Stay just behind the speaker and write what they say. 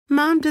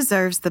Mom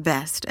deserves the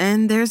best,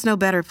 and there's no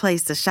better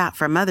place to shop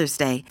for Mother's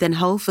Day than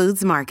Whole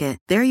Foods Market.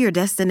 They're your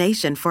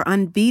destination for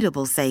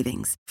unbeatable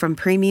savings, from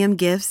premium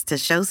gifts to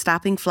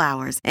show-stopping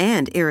flowers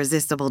and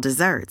irresistible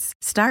desserts.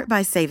 Start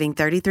by saving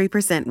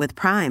 33% with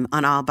Prime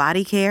on all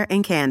body care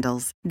and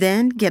candles.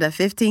 Then get a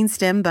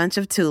 15-stem bunch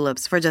of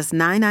tulips for just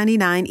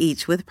 $9.99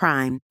 each with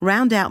Prime.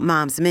 Round out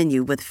Mom's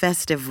menu with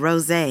festive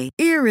rosé,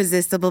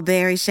 irresistible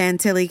berry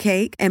chantilly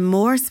cake, and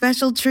more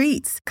special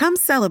treats. Come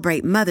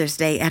celebrate Mother's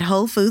Day at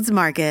Whole Foods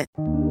Market.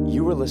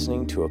 You are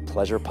listening to a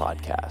Pleasure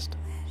Podcast.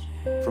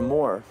 For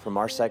more from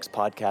our Sex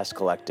Podcast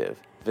Collective,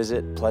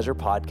 visit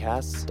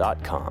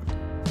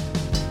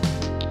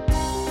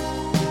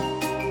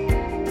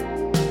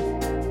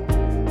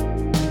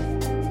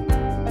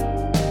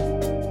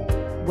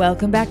pleasurepodcasts.com.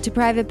 Welcome back to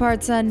Private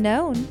Parts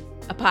Unknown,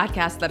 a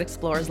podcast that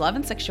explores love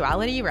and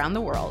sexuality around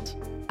the world.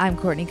 I'm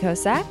Courtney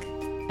Kosak.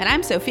 And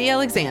I'm Sophie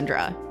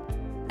Alexandra.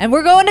 And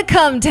we're going to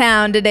Cum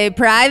Town today,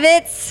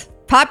 privates.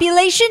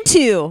 Population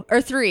 2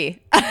 or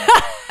 3.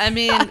 I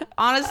mean,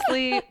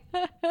 honestly,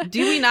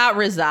 do we not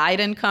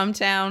reside in Cum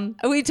Town?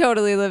 We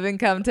totally live in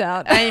Cum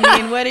Town. I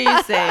mean, what are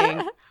you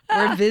saying?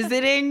 We're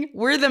visiting?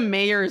 We're the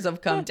mayors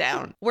of Cum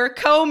Town. We're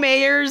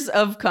co-mayors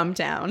of Cum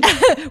Town.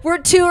 We're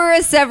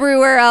tourists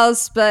everywhere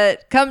else,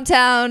 but Cum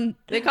Town,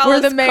 they call we're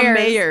us the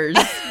mayors.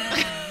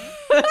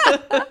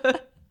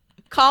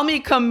 Call me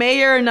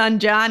Cum-mayor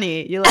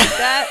Nanjani. You like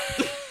that?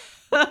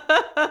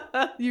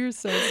 You're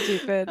so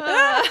stupid.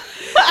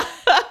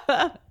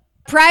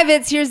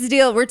 Privates, here's the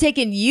deal. We're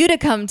taking you to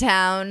Cum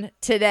Town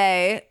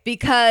today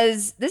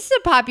because this is a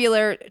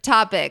popular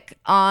topic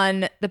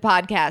on the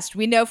podcast.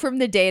 We know from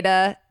the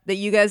data that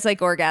you guys like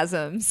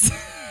orgasms.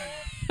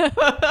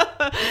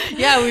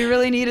 Yeah, we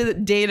really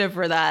needed data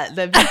for that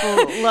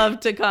people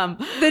love to come.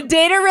 The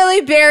data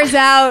really bears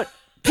out.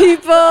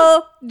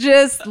 People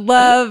just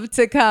love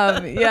to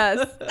come.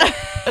 Yes.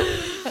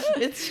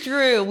 It's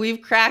true. We've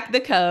cracked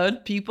the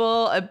code.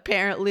 People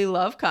apparently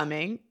love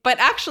coming. But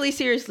actually,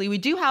 seriously, we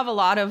do have a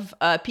lot of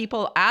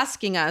people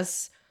asking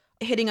us,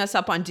 hitting us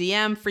up on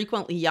DM,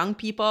 frequently young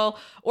people,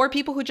 or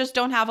people who just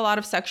don't have a lot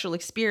of sexual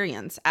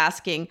experience,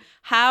 asking,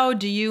 how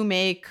do you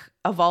make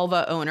a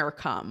vulva owner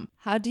come?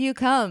 How do you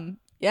come?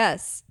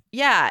 Yes.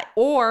 Yeah.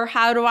 Or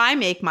how do I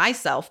make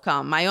myself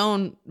come, my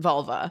own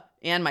vulva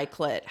and my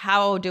clit?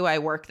 How do I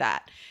work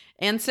that?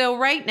 And so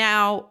right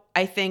now,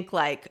 I think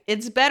like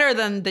it's better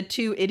than the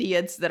two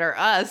idiots that are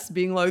us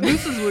being like,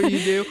 this is what you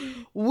do.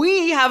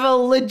 We have a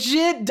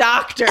legit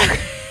doctor.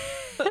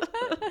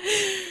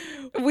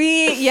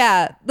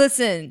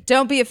 Listen,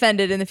 don't be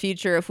offended in the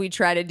future if we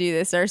try to do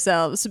this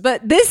ourselves.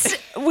 But this,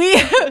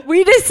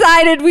 we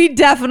decided we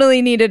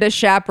definitely needed a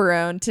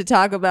chaperone to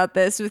talk about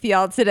this with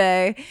y'all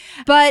today.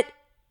 But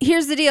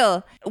here's the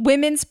deal.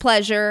 Women's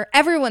pleasure,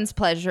 everyone's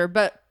pleasure,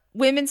 but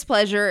women's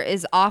pleasure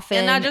is often...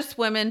 And not just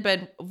women,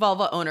 but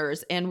vulva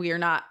owners. And we are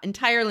not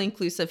entirely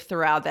inclusive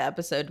throughout the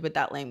episode with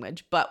that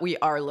language, but we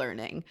are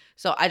learning.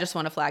 So I just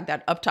want to flag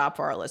that up top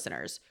for our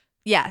listeners.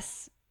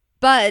 Yes.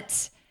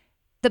 But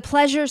the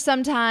pleasure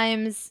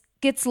sometimes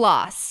gets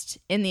lost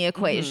in the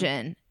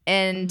equation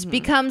and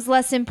becomes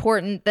less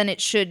important than it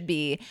should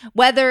be.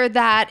 Whether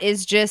that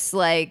is just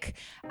like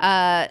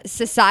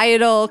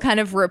societal kind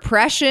of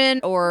repression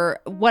or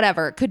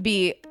whatever. It could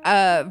be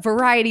a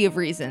variety of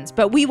reasons.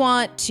 But we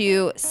want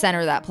to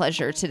center that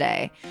pleasure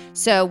today.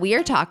 So we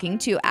are talking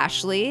to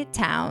Ashley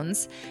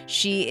Towns.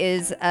 She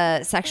is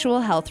a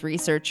sexual health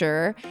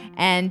researcher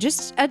and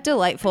just a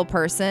delightful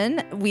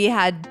person. We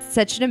had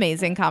such an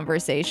amazing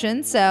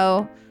conversation.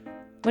 So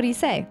what do you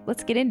say?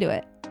 Let's get into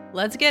it.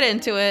 Let's get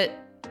into it.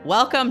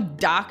 Welcome,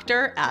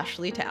 Dr.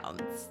 Ashley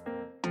Towns.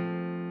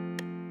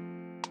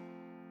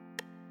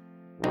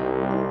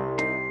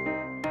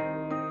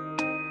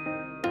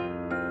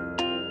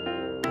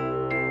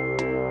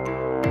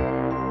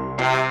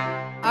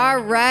 All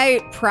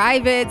right,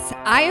 privates.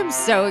 I am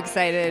so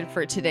excited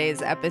for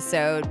today's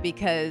episode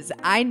because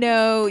I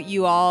know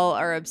you all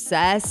are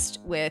obsessed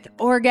with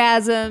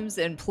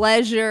orgasms and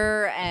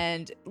pleasure.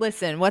 And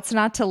listen, what's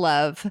not to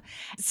love?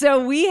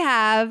 So we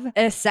have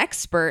a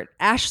sexpert,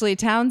 Ashley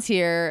Towns,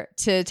 here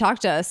to talk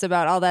to us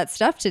about all that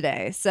stuff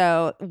today.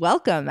 So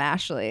welcome,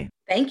 Ashley.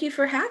 Thank you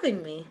for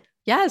having me.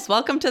 Yes,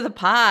 welcome to the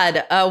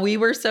pod. We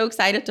were so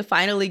excited to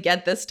finally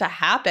get this to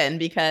happen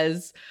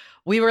because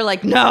we were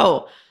like,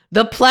 no,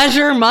 the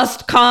pleasure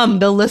must come.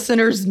 The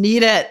listeners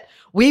need it.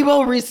 We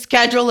will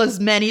reschedule as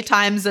many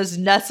times as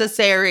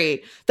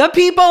necessary. The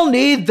people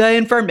need the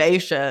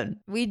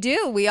information. We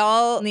do. We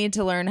all need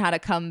to learn how to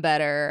come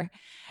better.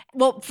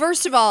 Well,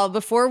 first of all,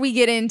 before we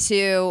get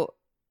into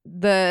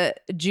the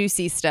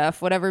juicy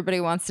stuff, what everybody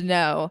wants to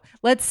know,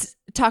 let's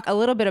talk a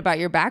little bit about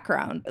your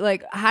background.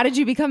 Like, how did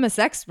you become a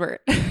sexpert?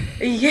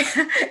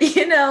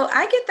 Yeah,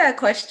 I get that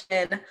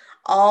question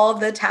all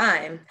the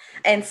time.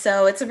 And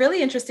so it's a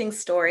really interesting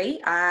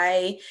story.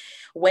 I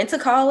went to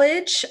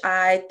college.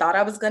 I thought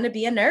I was going to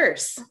be a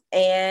nurse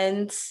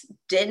and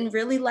didn't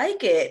really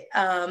like it.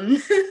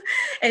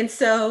 And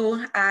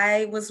so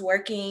I was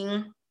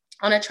working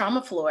on a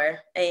trauma floor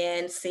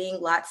and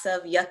seeing lots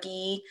of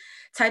yucky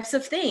types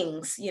of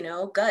things,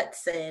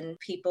 guts and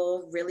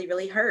people really,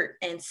 really hurt.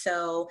 And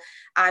so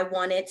I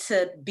wanted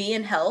to be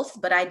in health,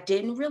 but I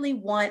didn't really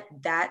want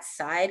that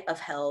side of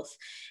health.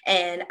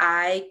 And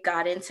I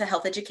got into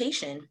health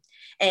education.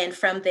 And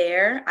from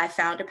there, I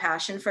found a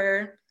passion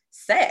for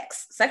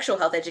sexual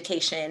health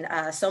education.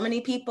 So many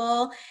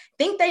people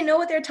think they know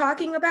what they're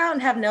talking about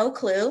and have no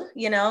clue.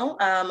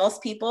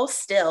 Most people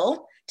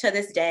still to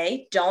this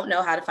day don't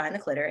know how to find the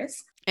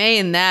clitoris.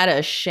 Ain't that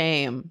a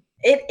shame?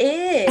 It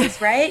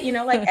is, right?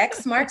 Like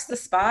X marks the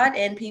spot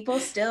and people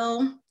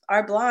still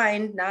are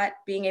blind, not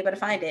being able to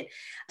find it.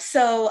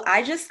 So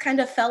I just kind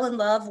of fell in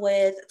love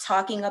with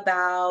talking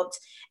about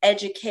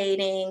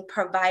educating,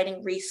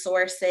 providing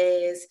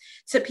resources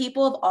to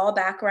people of all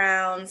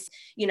backgrounds.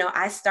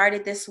 I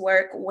started this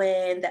work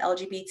when the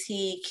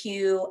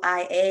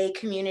LGBTQIA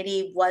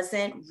community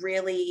wasn't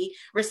really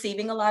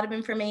receiving a lot of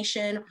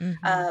information,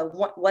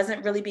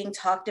 wasn't really being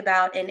talked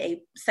about in a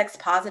sex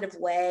positive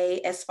way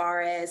as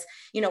far as,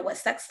 what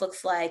sex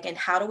looks like and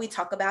how do we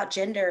talk about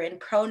gender and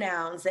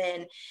pronouns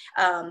and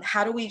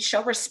how do we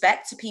show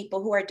respect to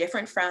people who are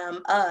different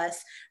from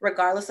us,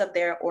 regardless of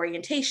their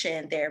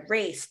orientation, their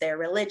race, their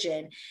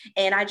religion.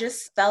 And I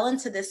just fell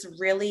into this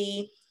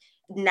really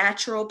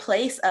natural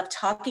place of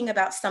talking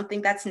about something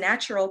that's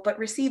natural, but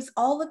receives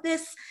all of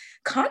this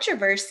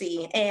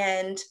controversy.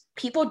 And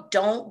people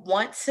don't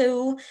want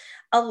to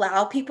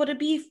allow people to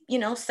be,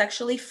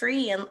 sexually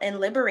free and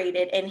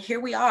liberated. And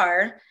here we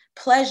are.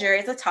 Pleasure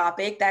is a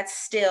topic that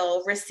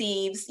still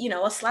receives,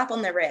 a slap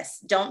on the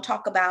wrist. Don't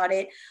talk about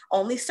it.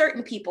 Only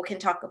certain people can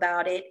talk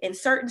about it in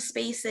certain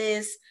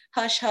spaces,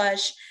 hush,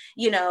 hush,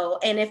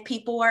 and if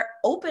people are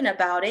open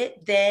about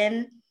it,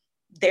 then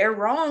they're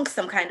wrong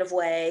some kind of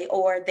way,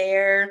 or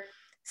they're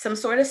some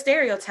sort of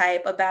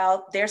stereotype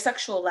about their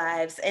sexual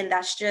lives. And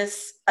that's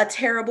just a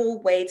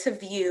terrible way to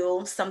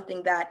view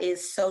something that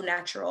is so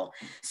natural.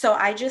 So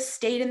I just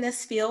stayed in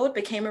this field,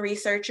 became a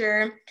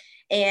researcher,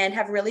 and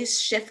have really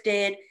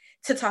shifted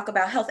to talk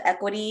about health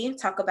equity,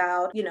 talk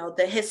about,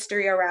 the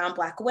history around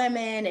Black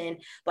women and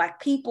Black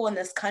people in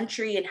this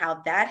country and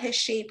how that has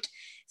shaped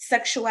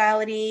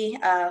sexuality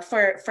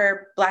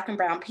for Black and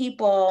brown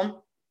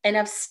people. And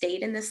I've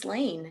stayed in this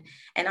lane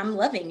and I'm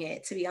loving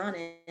it, to be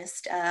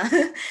honest.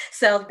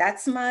 So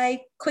that's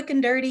my quick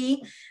and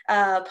dirty,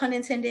 pun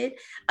intended,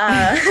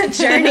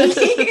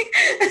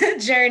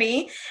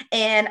 journey.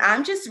 And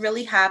I'm just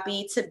really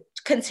happy to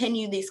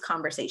continue these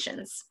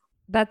conversations.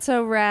 That's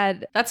so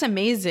rad. That's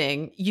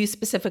amazing. You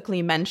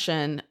specifically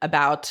mention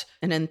about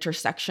an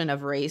intersection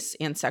of race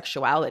and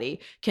sexuality.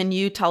 Can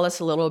you tell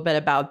us a little bit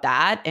about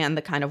that and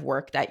the kind of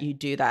work that you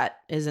do that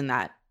is in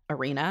that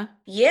arena?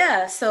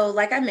 Yeah. So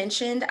like I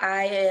mentioned,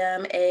 I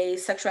am a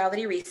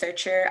sexuality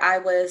researcher. I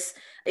was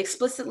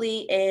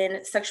explicitly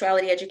in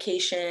sexuality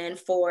education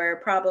for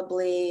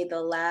probably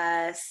the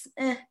last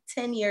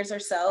 10 years or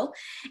so,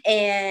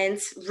 and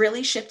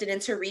really shifted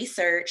into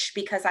research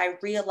because I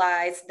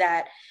realized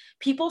that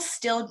people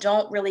still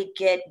don't really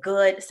get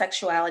good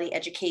sexuality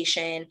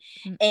education.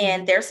 Mm-hmm.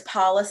 And there's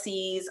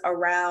policies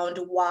around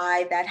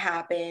why that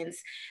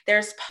happens.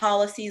 There's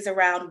policies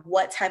around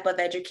what type of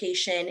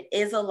education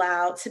is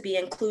allowed to be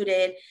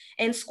included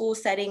in school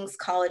settings,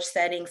 college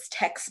settings,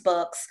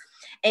 textbooks.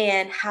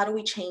 And how do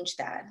we change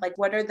that? Like,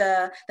 what are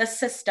the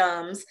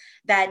systems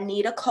that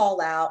need a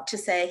call out to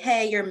say,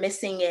 hey, you're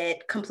missing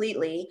it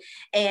completely.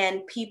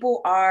 And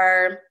people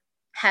are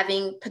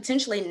having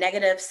potentially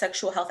negative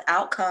sexual health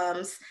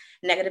outcomes,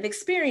 negative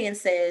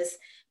experiences,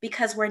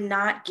 because we're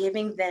not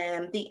giving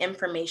them the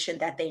information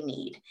that they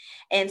need.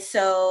 And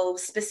so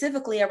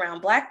specifically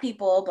around Black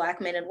people, Black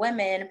men and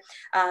women,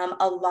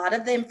 a lot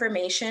of the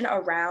information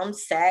around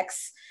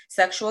sex,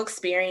 sexual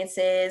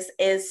experiences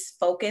is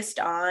focused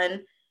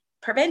on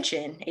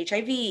prevention,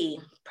 HIV,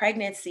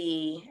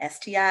 pregnancy,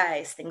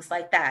 STIs, things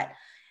like that.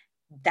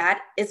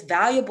 That is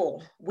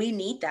valuable. We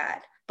need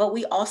that. But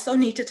we also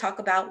need to talk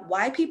about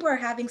why people are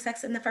having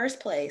sex in the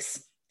first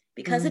place.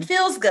 Because it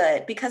feels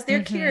good, because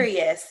they're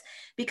curious,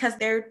 because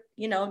they're,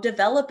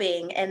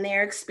 developing and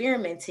they're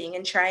experimenting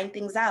and trying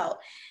things out.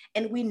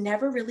 And we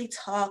never really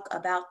talk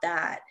about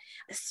that,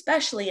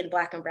 especially in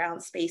Black and brown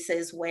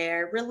spaces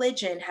where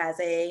religion has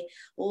a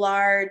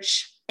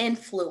large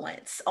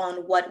influence on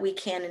what we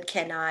can and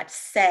cannot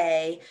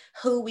say,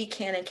 who we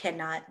can and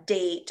cannot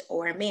date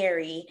or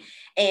marry.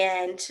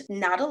 And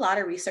not a lot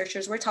of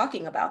researchers were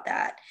talking about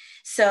that.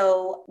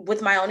 So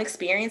with my own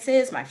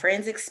experiences, my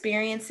friends'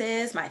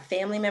 experiences, my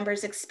family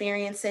members'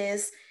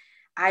 experiences,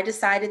 I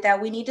decided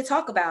that we need to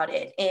talk about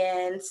it.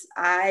 And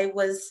I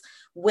was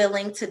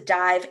willing to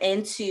dive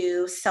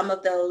into some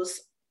of those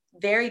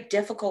very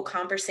difficult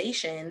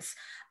conversations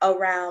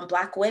around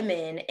Black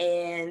women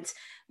and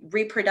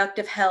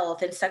reproductive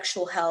health and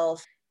sexual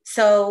health.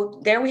 So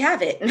there we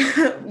have it,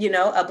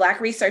 a Black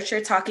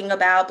researcher talking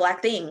about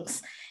Black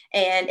things.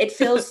 And it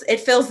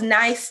feels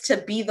nice to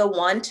be the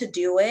one to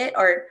do it,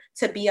 or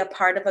to be a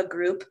part of a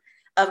group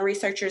of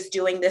researchers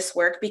doing this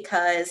work,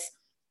 because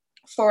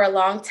for a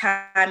long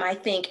time, I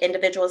think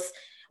individuals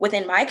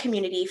within my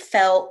community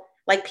felt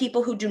Like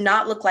people who do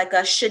not look like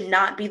us should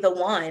not be the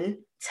one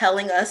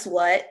telling us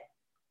what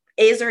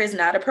is or is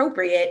not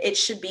appropriate. It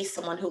should be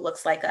someone who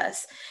looks like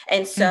us.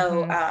 And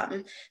so,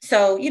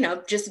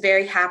 just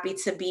very happy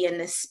to be in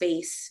this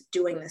space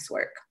doing this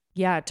work.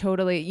 Yeah,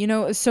 totally.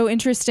 It's so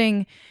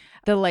interesting,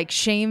 the like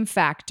shame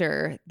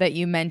factor that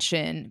you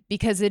mentioned,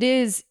 because it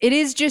is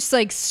just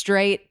like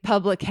straight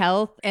public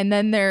health. And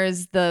then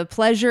there's the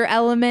pleasure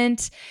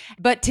element.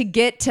 But to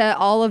get to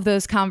all of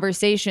those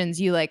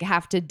conversations, you like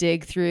have to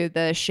dig through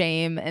the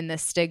shame and the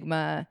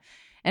stigma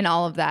and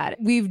all of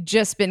that. We've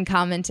just been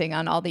commenting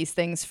on all these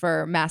things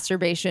for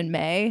Masturbation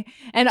May,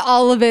 and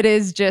all of it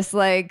is just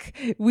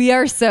like, we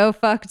are so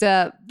fucked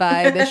up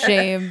by the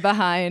shame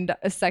behind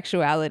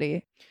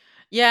sexuality.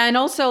 Yeah, and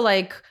also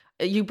like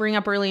you bring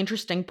up a really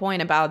interesting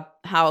point about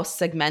how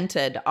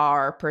segmented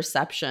our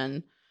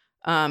perception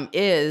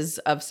is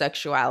of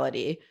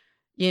sexuality.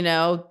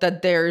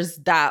 That there's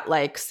that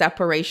like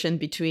separation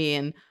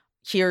between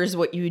here's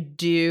what you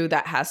do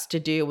that has to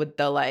do with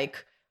the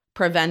like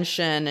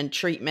prevention and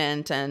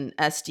treatment and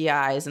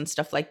STIs and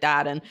stuff like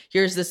that. And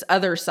here's this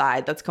other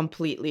side that's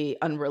completely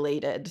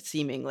unrelated,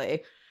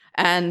 seemingly.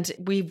 And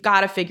we've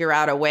got to figure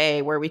out a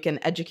way where we can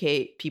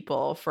educate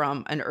people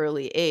from an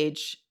early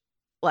age,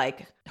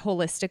 like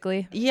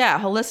holistically. Yeah,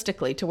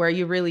 holistically, to where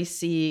you really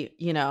see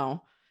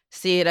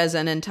it as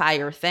an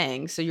entire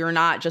thing. So you're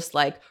not just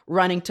like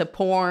running to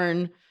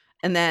porn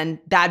and then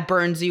that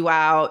burns you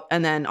out.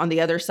 And then on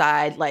the other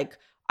side, like,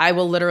 I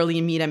will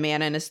literally meet a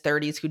man in his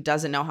 30s who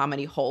doesn't know how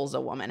many holes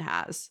a woman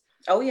has.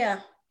 Oh,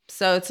 yeah.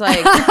 So it's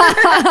like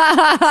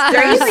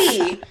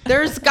crazy.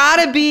 There's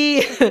gotta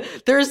be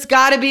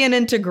an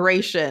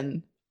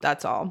integration.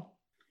 That's all.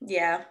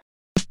 Yeah.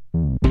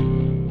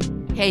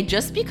 Hey,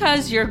 just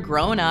because you're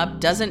grown up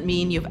doesn't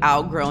mean you've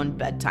outgrown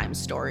bedtime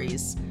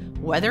stories.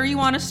 Whether you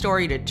want a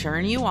story to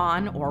turn you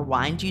on or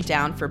wind you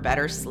down for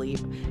better sleep,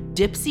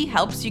 Dipsea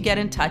helps you get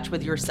in touch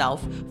with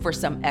yourself for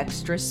some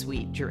extra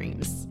sweet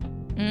dreams.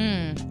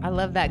 I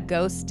love that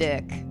ghost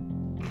stick.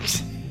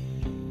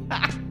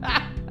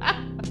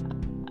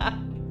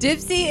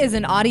 Dipsea is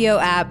an audio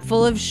app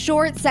full of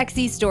short,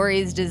 sexy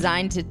stories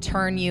designed to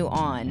turn you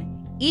on.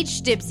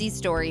 Each Dipsea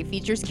story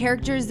features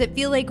characters that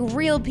feel like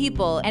real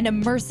people and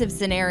immersive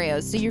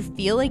scenarios, so you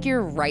feel like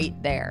you're right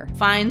there.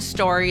 Find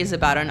stories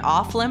about an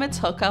off-limits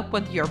hookup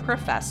with your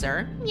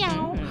professor,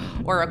 meow,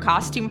 or a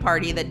costume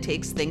party that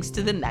takes things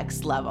to the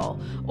next level.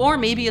 Or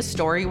maybe a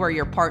story where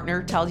your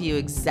partner tells you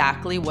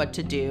exactly what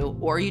to do,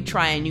 or you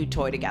try a new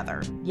toy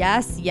together.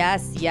 Yes,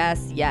 yes,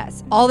 yes,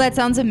 yes. All that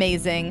sounds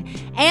amazing.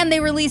 And they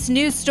release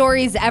new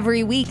stories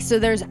every week, so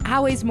there's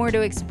always more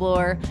to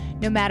explore.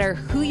 No matter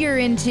who you're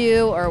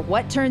into or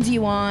what turns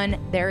you on,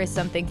 there is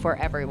something for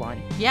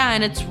everyone. Yeah,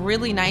 and it's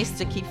really nice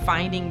to keep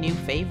finding new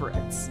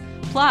favorites.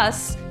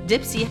 Plus,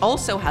 Dipsea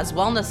also has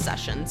wellness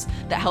sessions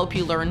that help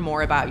you learn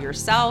more about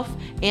yourself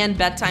and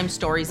bedtime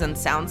stories and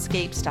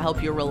soundscapes to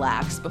help you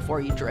relax before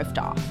you drift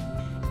off.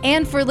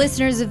 And for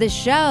listeners of the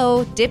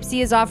show,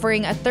 Dipsea is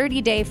offering a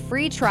 30-day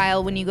free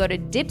trial when you go to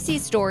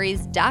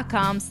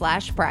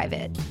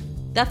dipseastories.com/private.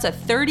 That's a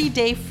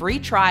 30-day free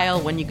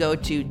trial when you go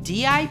to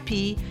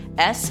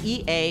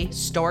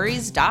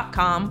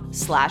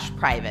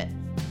dipseastories.com/private.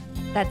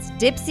 That's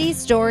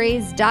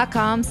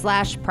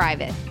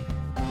dipseastories.com/private.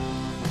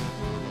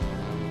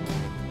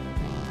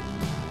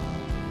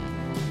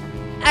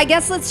 I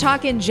guess let's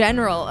talk in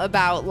general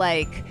about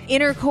like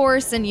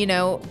intercourse. And,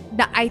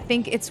 I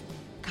think it's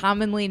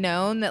commonly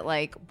known that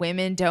like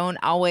women don't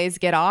always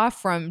get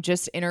off from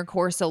just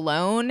intercourse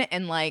alone.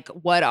 And like,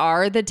 what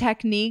are the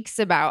techniques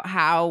about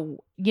how,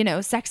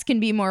 sex can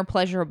be more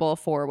pleasurable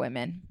for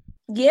women?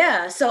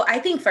 Yeah. So I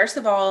think, first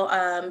of all,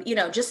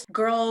 just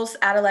girls,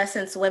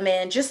 adolescents,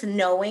 women, just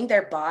knowing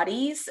their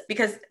bodies,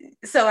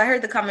 so I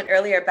heard the comment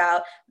earlier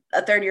about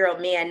a 30-year-old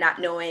man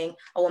not knowing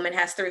a woman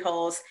has 3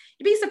 holes.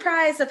 You'd be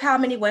surprised of how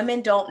many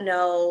women don't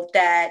know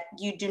that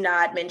you do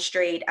not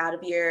menstruate out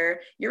of your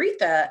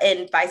urethra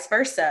and vice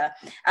versa,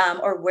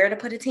 or where to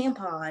put a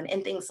tampon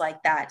and things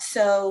like that.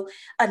 So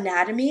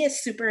anatomy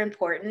is super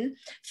important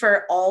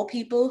for all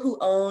people who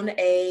own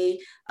a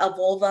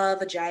vulva,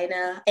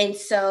 vagina. And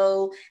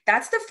so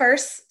that's the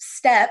first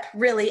step,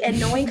 really. And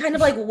knowing kind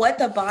of like what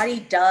the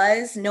body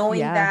does, knowing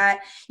that,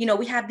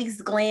 we have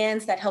these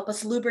glands that help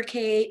us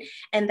lubricate,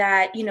 and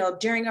that,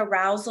 during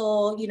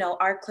arousal,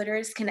 our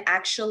clitoris can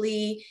actually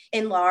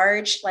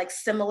enlarge, like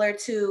similar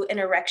to an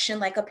erection,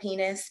 like a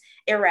penis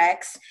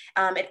erects.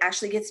 It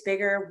actually gets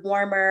bigger,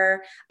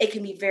 warmer. It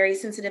can be very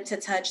sensitive to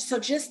touch. So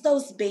just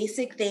those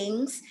basic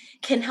things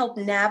can help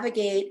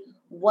navigate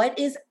what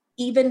is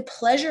even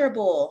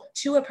pleasurable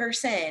to a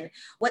person.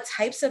 What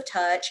types of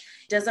touch?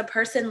 Does a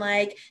person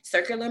like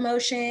circular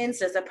motions?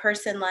 Does a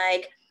person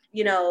like,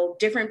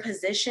 different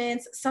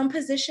positions? Some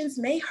positions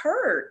may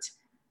hurt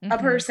a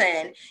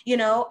person,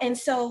 and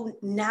so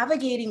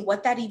navigating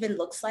what that even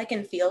looks like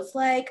and feels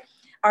like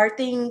are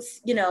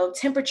things,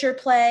 temperature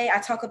play. I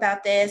talk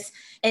about this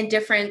in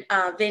different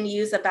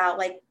venues about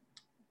like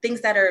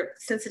things that are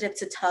sensitive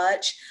to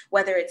touch,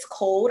 whether it's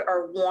cold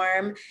or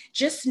warm,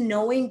 just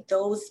knowing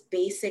those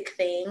basic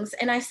things.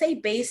 And I say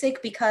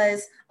basic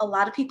because a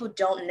lot of people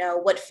don't know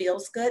what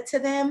feels good to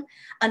them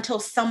until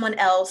someone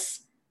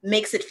else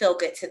makes it feel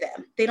good to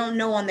them. They don't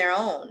know on their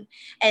own.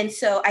 And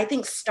so I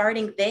think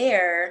starting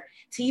there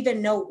to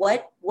even know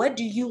what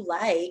do you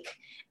like,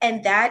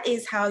 and that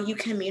is how you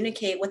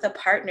communicate with a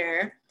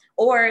partner.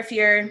 Or if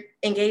you're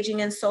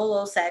engaging in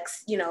solo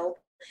sex,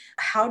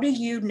 how do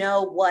you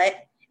know what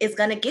is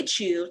going to get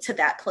you to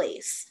that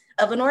place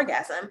of an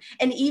orgasm?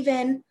 And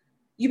even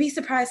you'd be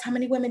surprised how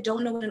many women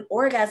don't know what an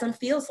orgasm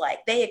feels like.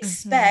 They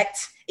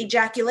expect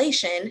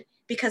ejaculation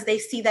because they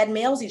see that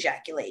males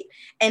ejaculate,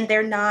 and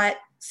they're not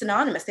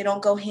synonymous. They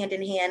don't go hand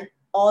in hand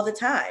all the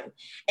time.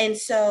 And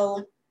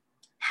so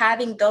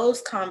having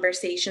those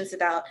conversations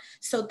about,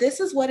 so this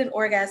is what an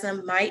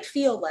orgasm might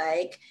feel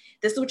like.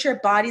 This is what your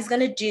body's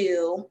going to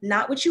do,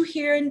 not what you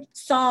hear in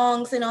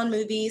songs and on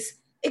movies.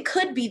 It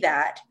could be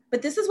that,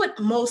 but this is what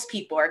most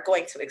people are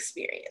going to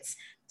experience.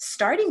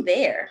 Starting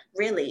there,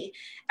 really,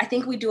 I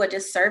think we do a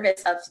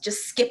disservice of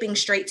just skipping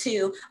straight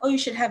to, oh, you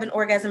should have an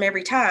orgasm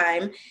every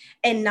time,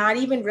 and not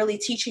even really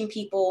teaching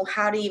people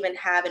how to even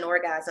have an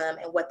orgasm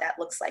and what that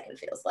looks like and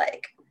feels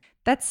like.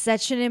 That's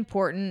such an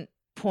important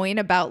point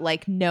about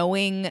like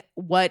knowing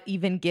what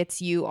even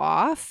gets you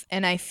off.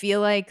 And I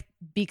feel like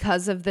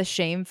because of the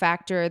shame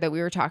factor that we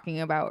were talking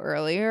about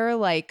earlier,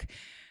 like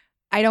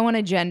I don't want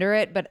to gender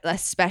it, but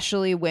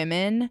especially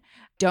women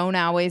don't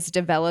always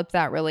develop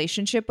that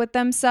relationship with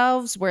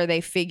themselves where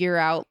they figure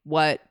out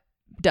what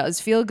does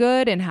feel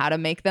good and how to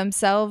make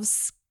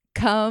themselves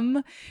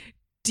come.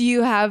 Do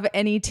you have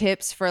any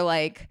tips for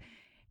like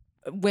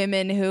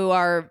women who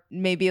are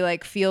maybe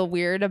like feel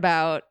weird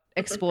about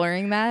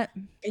exploring that?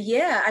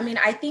 Yeah, I mean,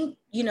 I think,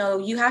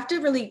 you have to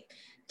really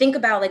think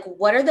about like,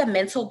 what are the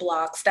mental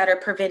blocks that are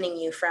preventing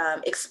you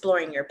from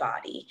exploring your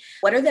body?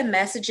 What are the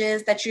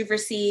messages that you've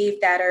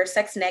received that are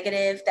sex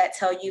negative, that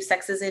tell you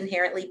sex is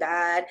inherently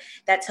bad,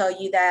 that tell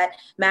you that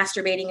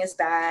masturbating is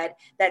bad,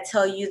 that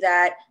tell you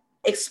that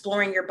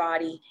exploring your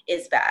body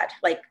is bad?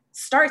 Like,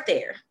 start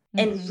there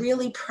and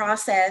really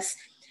process,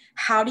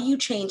 how do you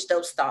change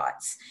those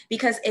thoughts?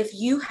 Because if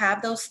you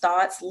have those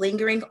thoughts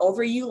lingering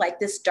over you like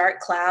this dark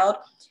cloud,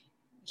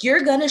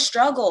 you're going to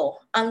struggle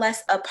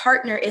unless a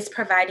partner is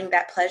providing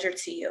that pleasure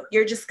to you.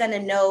 You're just going to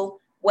know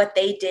what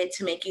they did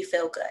to make you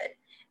feel good.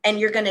 And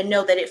you're going to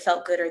know that it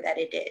felt good or that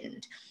it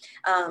didn't.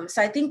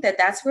 So I think that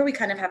that's where we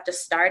kind of have to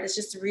start, is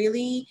just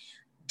really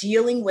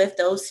dealing with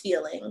those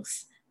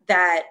feelings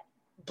that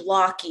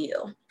block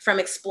you from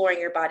exploring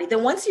your body.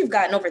 Then once you've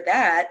gotten over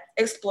that,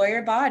 explore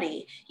your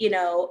body.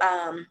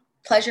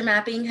 Pleasure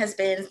mapping has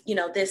been,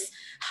 this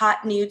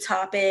hot new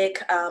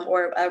topic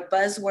or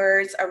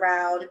buzzwords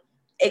around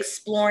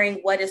exploring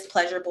what is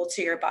pleasurable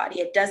to your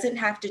body. It doesn't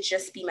have to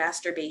just be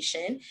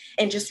masturbation,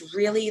 and just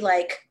really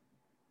like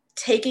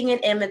taking an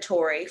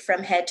inventory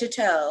from head to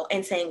toe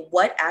and saying,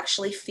 what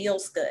actually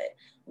feels good?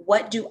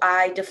 What do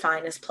I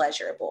define as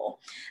pleasurable?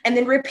 And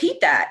then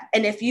repeat that.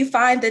 And if you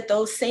find that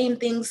those same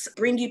things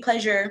bring you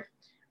pleasure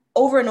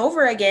over and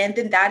over again,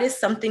 then that is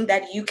something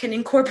that you can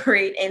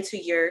incorporate into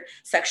your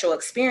sexual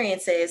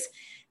experiences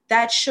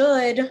that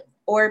should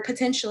or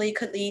potentially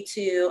could lead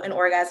to an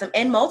orgasm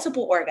and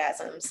multiple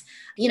orgasms.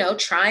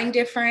 Trying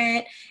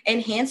different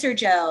enhancer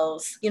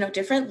gels,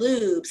 different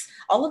lubes,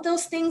 all of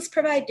those things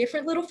provide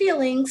different little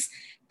feelings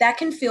that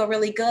can feel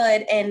really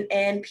good.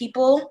 And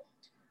people,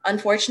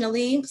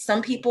 unfortunately,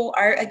 some people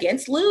are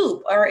against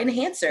lube or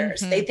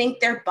enhancers. They think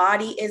their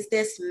body is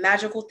this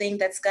magical thing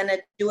that's going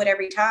to do it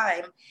every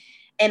time.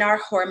 And our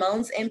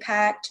hormones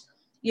impact,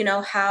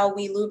 how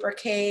we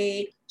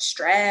lubricate,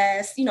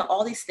 stress,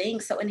 all these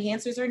things. So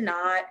enhancers are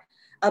not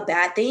a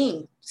bad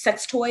thing.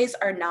 Sex toys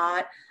are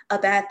not a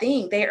bad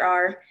thing. They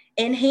are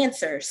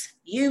enhancers.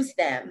 Use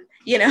them.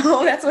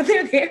 That's what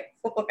they're there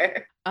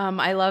for.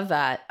 I love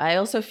that. I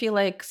also feel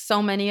like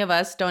so many of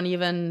us don't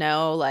even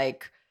know,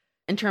 like,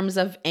 in terms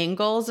of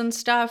angles and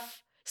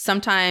stuff.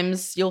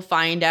 Sometimes you'll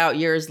find out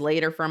years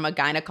later from a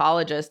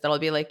gynecologist that'll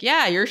be like,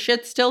 yeah, your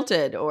shit's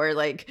tilted, or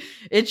like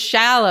it's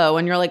shallow.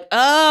 And you're like,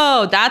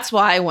 oh, that's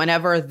why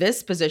whenever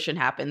this position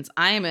happens,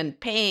 I am in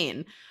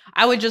pain.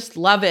 I would just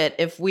love it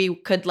if we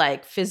could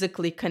like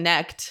physically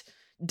connect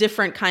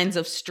different kinds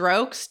of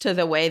strokes to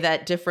the way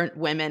that different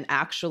women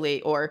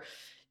actually, or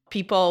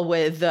people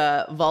with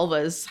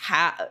vulvas,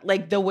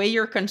 like the way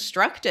you're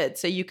constructed,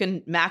 so you can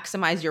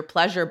maximize your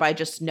pleasure by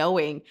just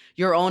knowing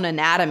your own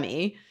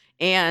anatomy.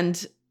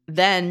 And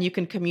then you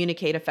can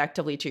communicate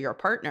effectively to your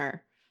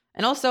partner.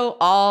 And also,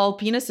 all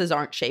penises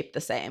aren't shaped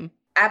the same.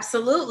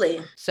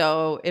 Absolutely.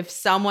 So if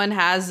someone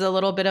has a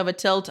little bit of a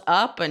tilt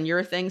up and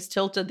your thing's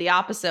tilted the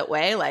opposite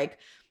way, like,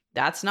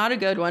 that's not a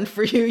good one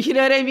for you. You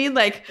know what I mean?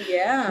 Like,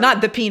 yeah.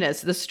 Not the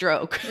penis, the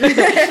stroke.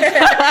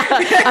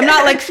 I'm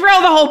not like, throw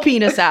the whole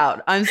penis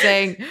out. I'm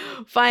saying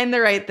find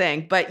the right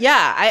thing. But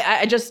yeah,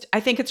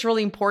 I think it's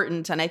really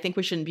important. And I think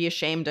we shouldn't be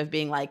ashamed of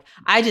being like,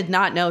 I did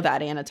not know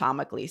that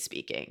anatomically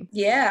speaking.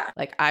 Yeah.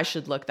 Like, I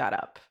should look that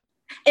up.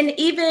 And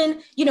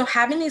even,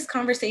 having these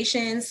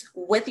conversations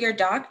with your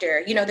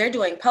doctor, they're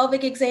doing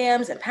pelvic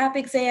exams and pap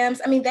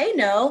exams. I mean, they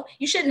know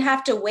you shouldn't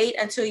have to wait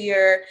until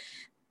you're,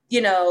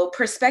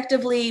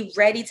 prospectively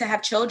ready to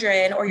have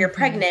children or you're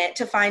pregnant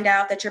to find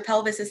out that your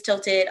pelvis is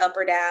tilted up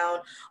or down.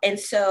 And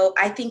so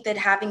I think that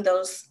having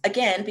those,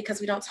 again,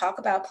 because we don't talk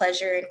about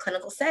pleasure in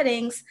clinical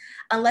settings,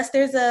 unless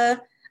there's a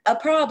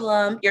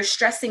problem, you're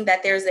stressing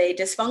that there's a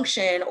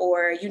dysfunction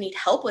or you need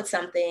help with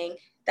something,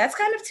 that's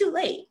kind of too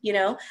late,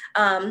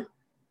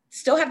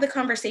 still have the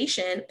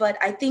conversation, but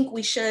I think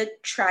we should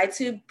try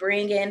to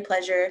bring in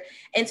pleasure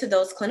into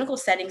those clinical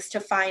settings to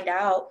find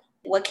out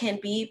what can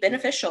be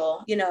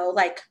beneficial,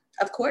 like,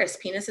 of course,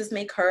 penises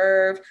may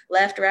curve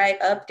left,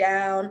 right, up,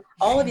 down,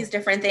 all of these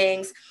different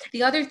things.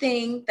 The other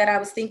thing that I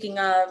was thinking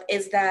of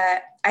is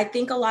that I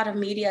think a lot of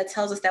media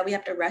tells us that we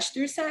have to rush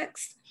through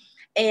sex,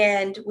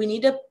 and we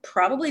need to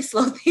probably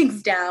slow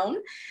things down,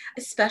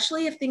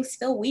 especially if things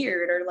feel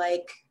weird or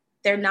like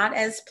they're not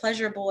as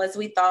pleasurable as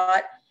we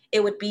thought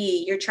it would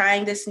be. You're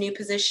trying this new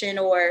position,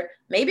 or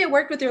maybe it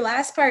worked with your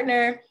last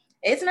partner.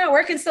 It's not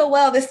working so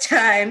well this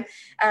time.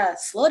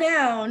 Slow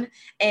down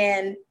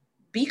and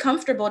be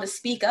comfortable to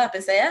speak up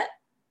and say,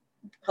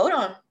 hold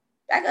on,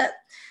 back up.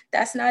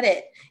 That's not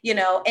it,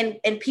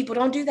 and people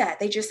don't do that.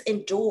 They just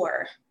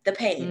endure the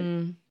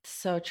pain.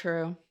 So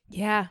true.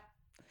 Yeah.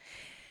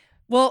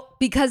 Well,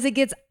 because it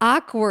gets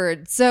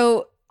awkward.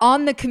 So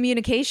on the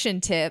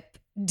communication tip,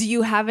 do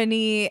you have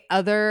any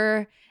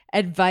other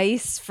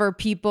advice for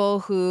people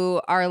who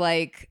are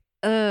like,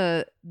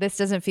 this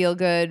doesn't feel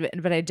good,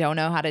 but I don't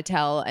know how to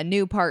tell a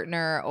new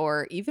partner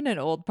or even an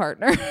old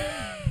partner?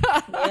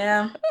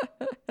 Yeah.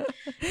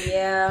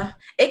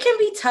 It can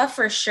be tough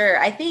for sure.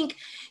 I think,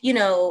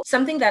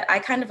 something that I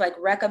kind of like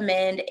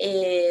recommend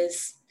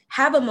is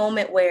have a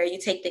moment where you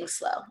take things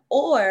slow.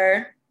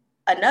 Or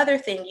another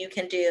thing you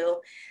can do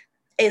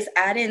is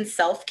add in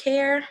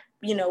self-care.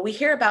 We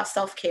hear about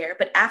self-care,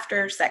 but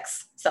after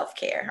sex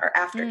self-care or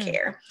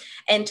aftercare,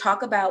 and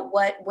talk about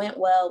what went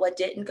well, what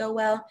didn't go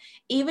well.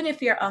 Even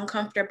if you're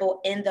uncomfortable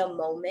in the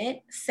moment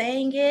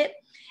saying it,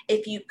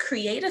 if you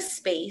create a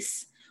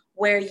space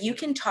where you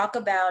can talk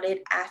about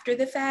it after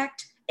the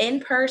fact, in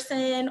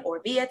person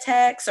or via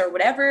text or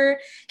whatever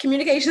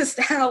communication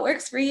style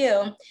works for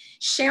you,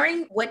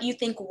 sharing what you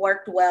think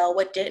worked well,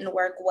 what didn't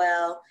work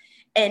well,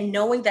 and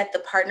knowing that the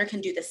partner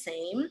can do the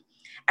same,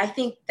 I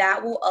think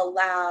that will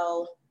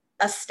allow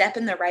a step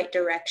in the right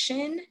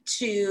direction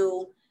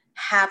to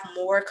have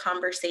more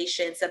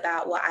conversations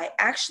about, well, I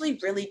actually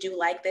really do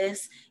like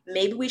this.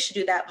 Maybe we should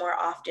do that more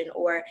often.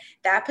 Or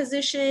that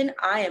position,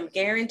 I am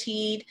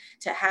guaranteed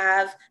to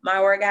have my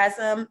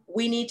orgasm.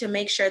 We need to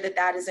make sure that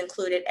that is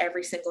included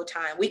every single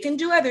time. We can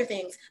do other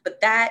things,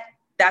 but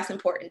that's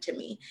important to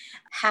me.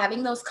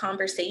 Having those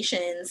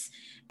conversations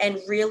and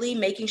really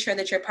making sure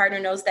that your partner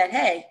knows that,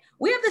 hey,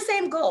 we have the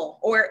same goal,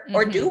 or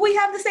do we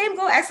have the same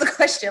goal? Ask the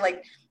question,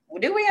 like,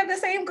 do we have the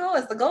same goal?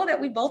 Is the goal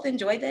that we both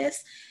enjoy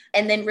this?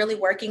 And then really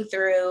working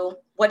through,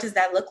 what does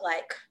that look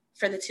like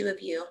for the two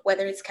of you,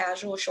 whether it's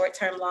casual,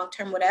 short-term,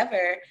 long-term,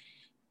 whatever.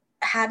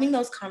 Having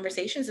those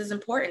conversations is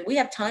important. We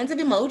have tons of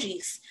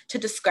emojis to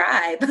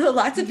describe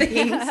lots of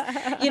things.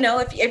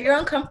 If you're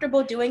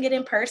uncomfortable doing it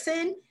in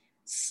person,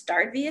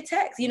 start via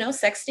text.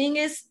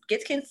 Sexting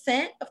gets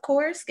consent, of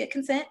course, get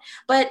consent,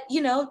 but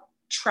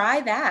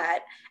try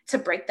that to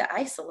break the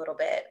ice a little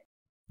bit.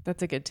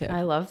 That's a good tip.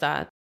 I love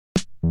that.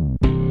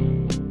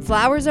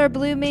 Flowers are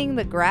blooming,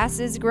 the grass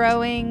is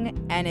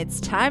growing, and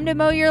it's time to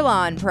mow your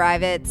lawn,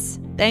 privates.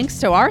 Thanks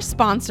to our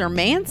sponsor,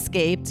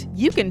 Manscaped,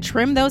 you can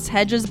trim those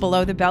hedges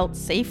below the belt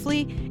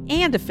safely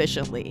and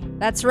efficiently.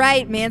 That's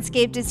right.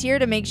 Manscaped is here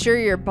to make sure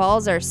your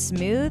balls are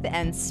smooth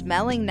and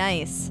smelling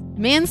nice.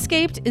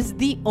 Manscaped is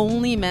the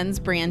only men's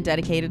brand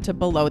dedicated to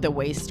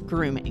below-the-waist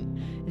grooming.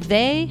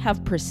 They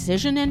have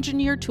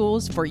precision-engineered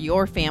tools for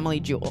your family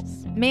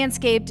jewels.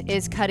 Manscaped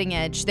is cutting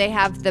edge. They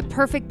have the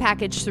Perfect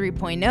Package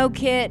 3.0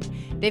 kit.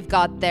 They've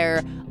got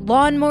their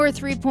Lawnmower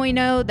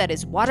 3.0 that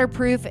is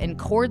waterproof and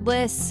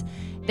cordless.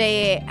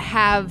 They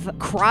have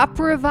Crop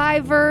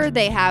Reviver.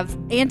 They have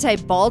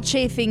anti-ball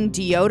chafing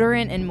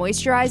deodorant and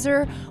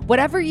moisturizer.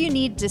 Whatever you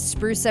need to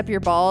spruce up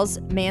your balls,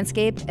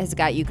 Manscaped has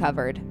got you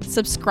covered.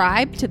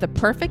 Subscribe to the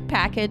Perfect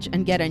Package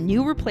and get a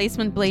new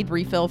replacement blade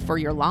refill for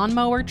your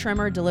lawnmower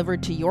trimmer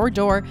delivered to your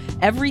door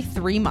every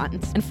 3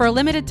 months. And for a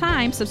limited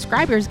time,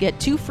 subscribers get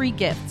 2 free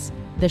gifts.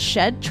 The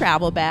Shed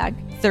Travel Bag,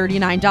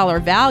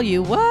 $39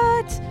 value,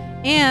 what?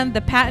 And the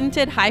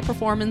patented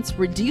high-performance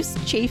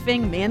reduced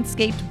chafing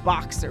Manscaped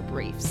boxer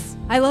briefs.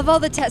 I love all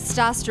the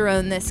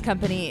testosterone this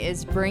company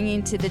is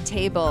bringing to the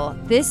table.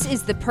 This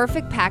is the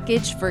perfect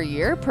package for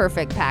your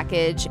perfect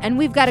package, and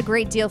we've got a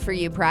great deal for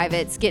you,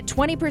 privates. Get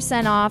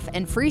 20% off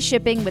and free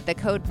shipping with the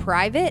code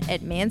PRIVATE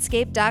at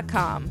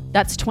manscaped.com.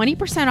 That's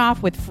 20%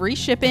 off with free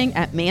shipping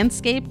at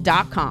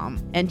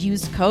manscaped.com and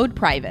use code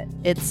PRIVATE.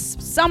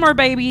 It's summer,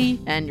 baby,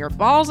 and your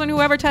balls and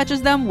whoever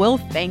touches them will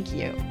thank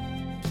you.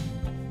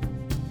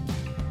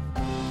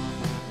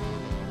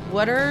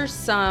 What are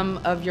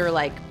some of your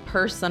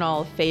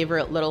personal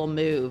favorite little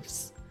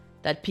moves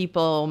that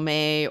people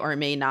may or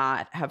may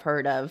not have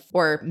heard of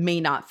or may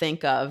not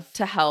think of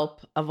to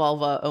help a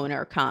vulva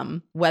owner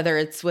come, whether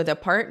it's with a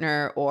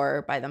partner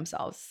or by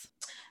themselves?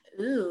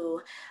 Ooh,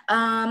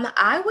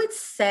 I would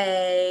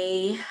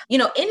say,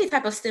 any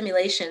type of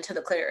stimulation to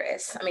the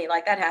clitoris. I mean,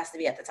 like that has to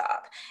be at the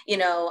top,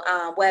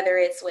 whether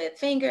it's with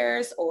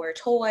fingers or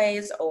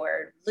toys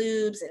or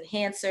lubes,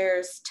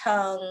 enhancers,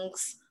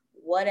 tongues,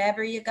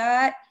 whatever you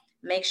got,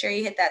 make sure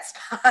you hit that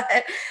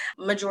spot.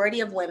 Majority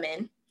of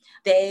women,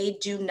 they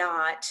do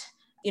not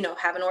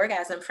have an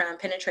orgasm from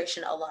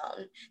penetration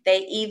alone. They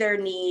either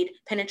need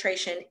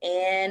penetration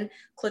and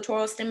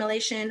clitoral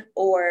stimulation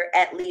or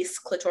at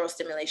least clitoral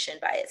stimulation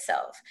by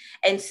itself.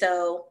 And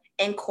so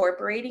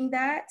incorporating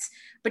that,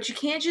 but you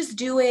can't just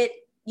do it,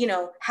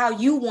 how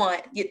you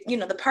want,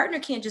 the partner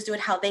can't just do it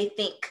how they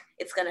think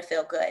it's going to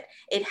feel good.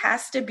 It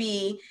has to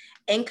be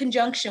in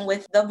conjunction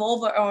with the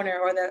vulva owner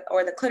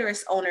or the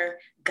clitoris owner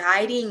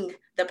guiding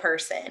the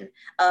person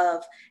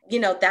of,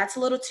 that's a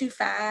little too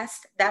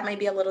fast. That might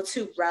be a little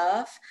too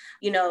rough.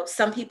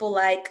 Some people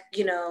like,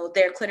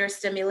 their clitoris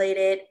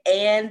stimulated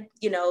and,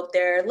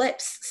 their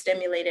lips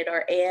stimulated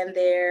and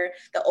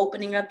the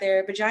opening of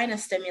their vagina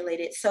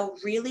stimulated. So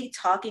really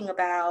talking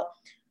about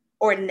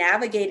or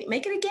navigating,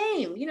 make it a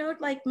game,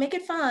 like make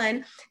it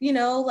fun,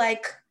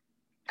 like,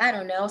 I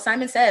don't know,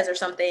 Simon Says or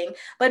something,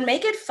 but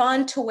make it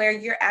fun to where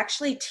you're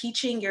actually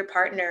teaching your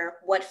partner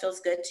what feels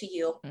good to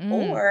you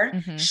or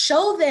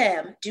show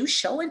them, do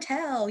show and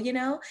tell,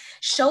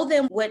 show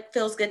them what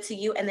feels good to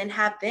you and then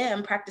have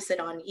them practice it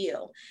on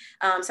you.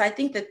 So I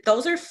think that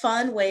those are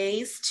fun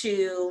ways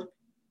to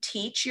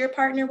teach your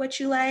partner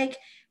what you like,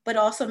 but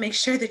also make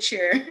sure that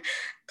you're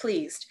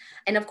pleased.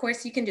 And of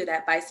course you can do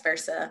that vice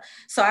versa.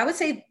 So I would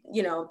say,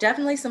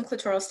 definitely some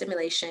clitoral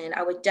stimulation.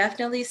 I would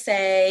definitely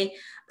say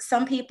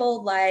some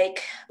people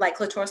like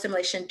clitoral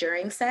stimulation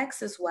during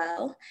sex as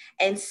well.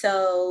 And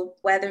so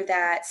whether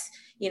that's,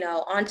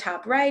 on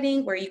top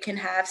riding where you can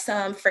have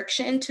some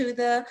friction to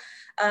the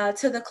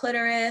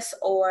clitoris,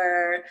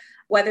 or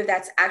whether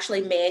that's actually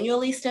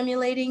manually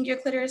stimulating your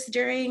clitoris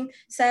during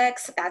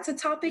sex, that's a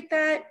topic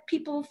that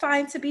people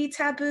find to be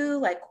taboo.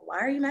 Like, why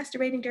are you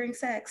masturbating during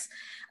sex?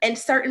 And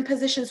certain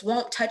positions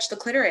won't touch the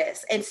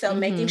clitoris. And so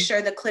making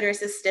sure the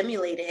clitoris is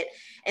stimulated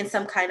in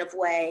some kind of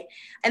way.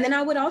 And then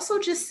I would also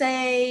just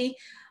say,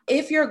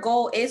 if your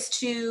goal is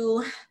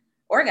to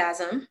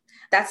orgasm,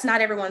 that's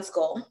not everyone's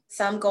goal.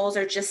 Some goals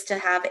are just to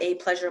have a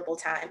pleasurable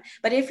time.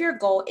 But if your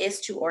goal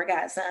is to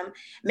orgasm,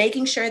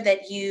 making sure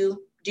that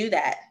you do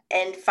that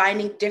and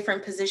finding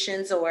different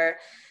positions or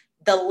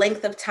the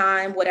length of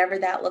time, whatever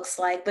that looks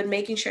like, but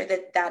making sure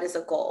that that is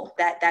a goal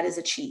that is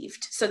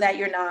achieved so that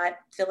you're not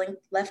feeling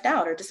left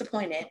out or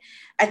disappointed.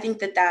 I think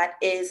that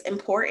is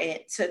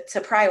important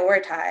to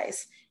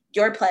prioritize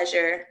your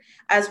pleasure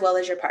as well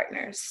as your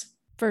partner's.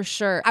 For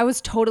sure. I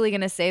was totally going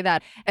to say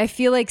that. I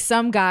feel like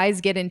some guys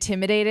get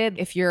intimidated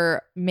if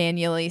you're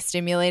manually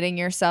stimulating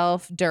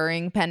yourself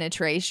during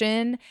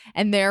penetration,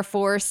 and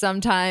therefore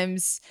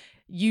sometimes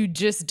you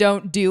just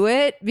don't do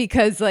it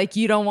because like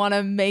you don't want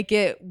to make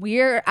it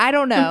weird. I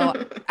don't know.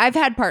 I've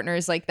had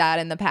partners like that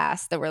in the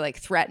past that were like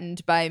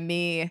threatened by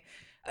me,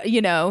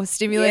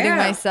 stimulating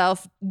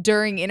myself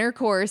during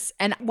intercourse.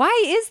 And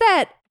why is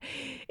that?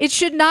 It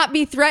should not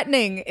be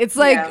threatening. It's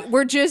like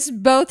we're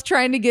just both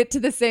trying to get to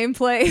the same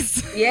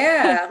place.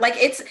 Yeah. Like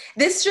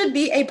this should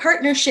be a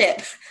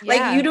partnership. Yeah.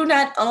 Like you do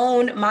not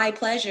own my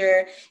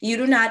pleasure. You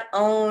do not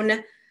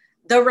own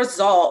the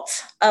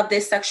result of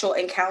this sexual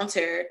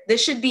encounter.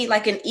 This should be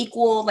like an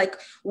equal, like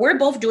we're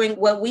both doing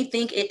what we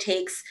think it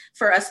takes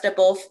for us to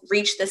both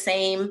reach the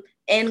same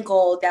end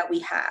goal that we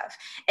have.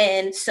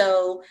 And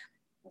so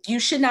you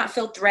should not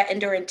feel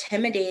threatened or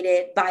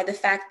intimidated by the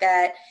fact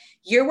that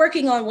you're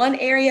working on one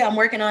area, I'm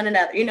working on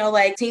another,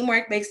 like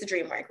teamwork makes the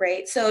dream work,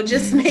 right? So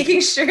just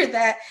making sure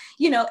that,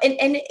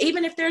 and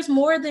even if there's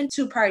more than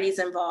two parties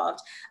involved,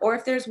 or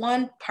if there's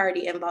one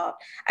party involved,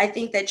 I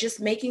think that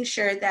just making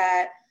sure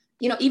that,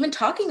 even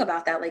talking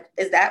about that, like,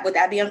 would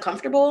that be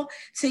uncomfortable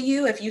to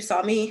you? If you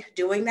saw me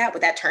doing that,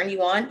 would that turn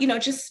you on?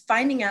 Just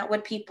finding out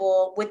what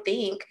people would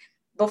think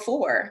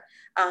before,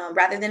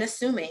 rather than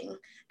assuming.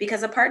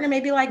 Because a partner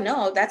may be like,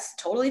 no, that's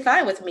totally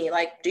fine with me.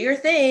 Like, do your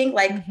thing.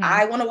 Like,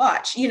 I want to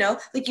watch,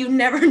 like you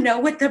never know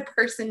what the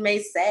person may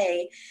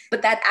say.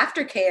 But that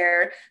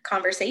aftercare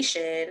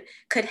conversation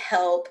could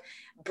help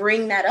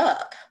bring that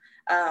up,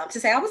 to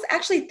say, I was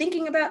actually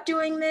thinking about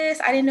doing this.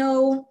 I didn't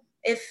know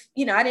if,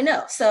 I didn't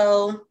know.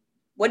 So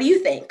what do you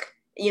think?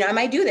 I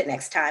might do that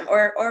next time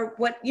or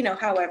what,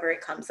 however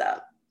it comes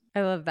up.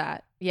 I love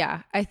that.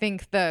 Yeah. I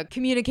think the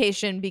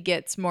communication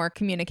begets more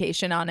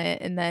communication on it.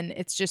 And then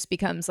it just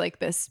becomes like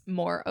this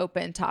more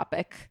open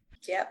topic.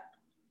 Yep.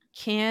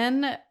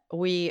 Can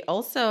we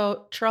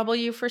also trouble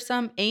you for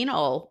some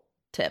anal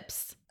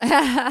tips?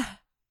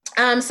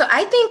 So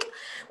I think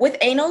with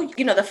anal,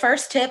 the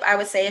first tip I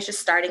would say is just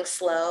starting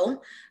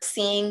slow,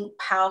 seeing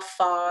how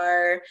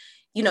far,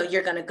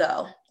 you're going to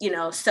go,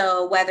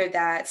 so whether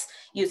that's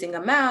using a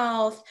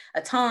mouth,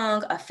 a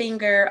tongue, a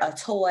finger, a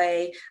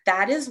toy,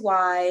 that is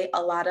why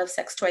a lot of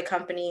sex toy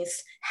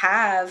companies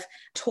have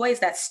toys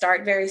that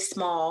start very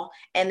small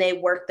and they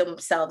work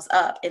themselves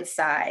up in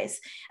size,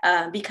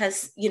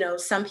 because,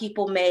 some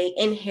people may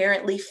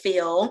inherently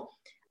feel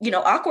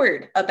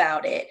awkward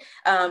about it,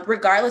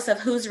 regardless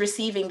of who's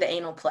receiving the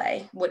anal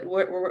play,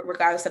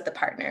 regardless of the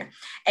partner.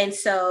 And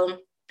so,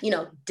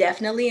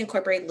 definitely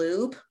incorporate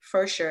lube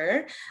for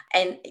sure.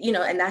 And,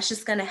 and that's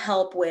just going to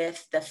help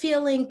with the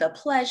feeling, the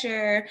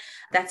pleasure.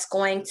 That's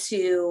going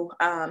to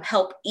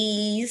help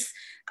ease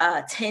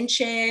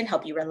tension,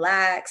 help you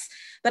relax.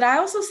 But I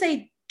also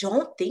say,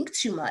 don't think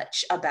too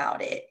much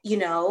about it.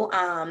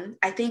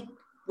 I think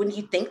when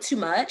you think too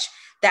much,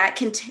 that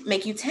can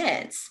make you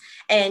tense,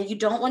 and you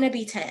don't want to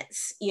be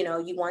tense. You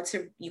want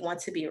to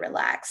be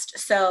relaxed.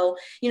 So,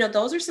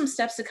 those are some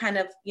steps to kind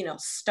of,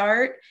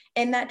 start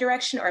in that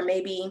direction, or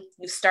maybe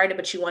you started,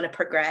 but you want to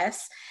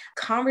progress.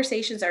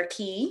 Conversations are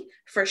key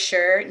for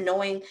sure.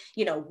 Knowing,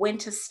 when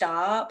to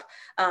stop,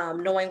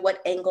 knowing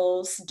what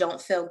angles don't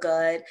feel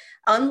good.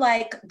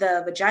 Unlike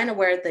the vagina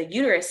where the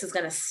uterus is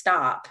going to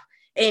stop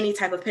any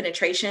type of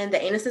penetration, the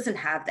anus doesn't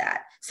have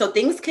that. So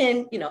things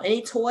can,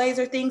 any toys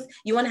or things,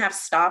 you want to have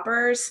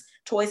stoppers,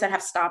 toys that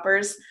have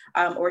stoppers,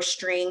 or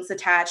strings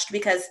attached,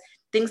 because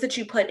things that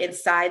you put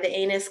inside the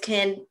anus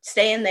can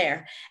stay in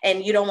there,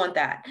 and you don't want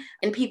that.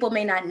 And people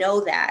may not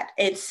know that.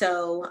 And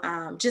so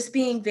just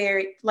being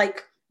very,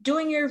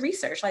 doing your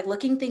research,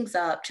 looking things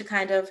up to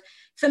kind of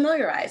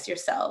familiarize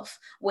yourself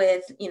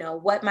with,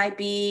 what might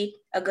be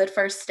a good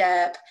first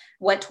step,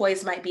 what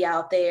toys might be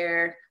out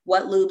there,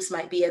 what lubes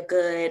might be a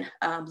good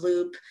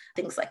lube,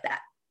 things like that.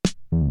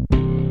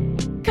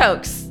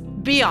 Cokes,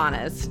 be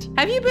honest.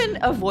 Have you been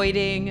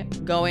avoiding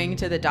going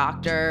to the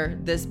doctor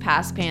this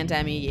past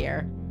pandemic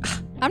year?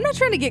 I'm not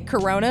trying to get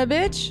corona,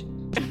 bitch.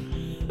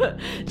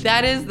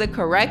 That is the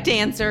correct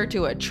answer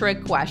to a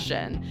trick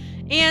question.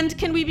 And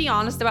can we be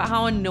honest about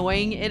how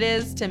annoying it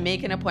is to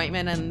make an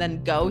appointment and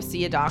then go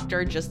see a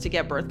doctor just to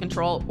get birth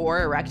control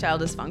or erectile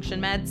dysfunction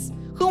meds?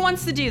 Who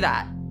wants to do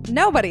that?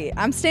 Nobody.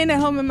 I'm staying at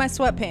home in my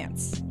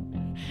sweatpants.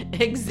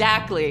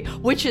 Exactly,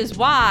 which is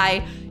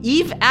why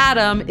Eve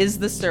Adam is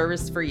the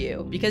service for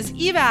you, because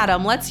Eve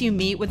Adam lets you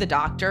meet with a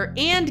doctor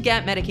and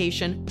get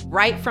medication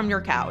right from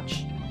your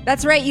couch.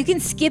 That's right. You can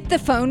skip the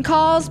phone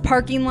calls,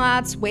 parking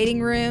lots,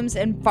 waiting rooms,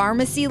 and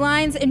pharmacy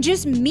lines and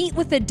just meet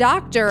with a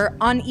doctor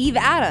on Eve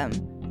Adam.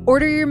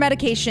 Order your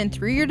medication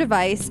through your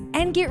device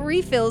and get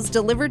refills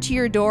delivered to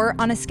your door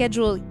on a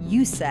schedule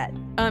you set.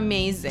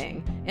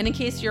 Amazing. And in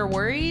case you're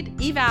worried,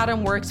 Eve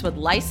Adam works with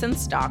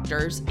licensed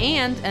doctors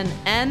and an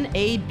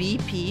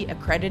NABP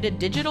accredited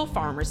digital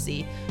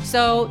pharmacy,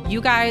 so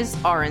you guys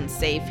are in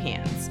safe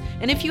hands.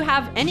 And if you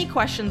have any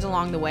questions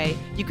along the way,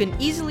 you can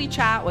easily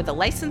chat with a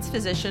licensed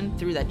physician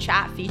through the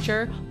chat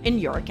feature in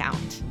your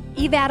account.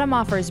 Eve Adam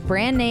offers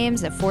brand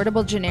names,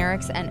 affordable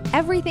generics, and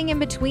everything in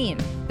between.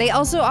 They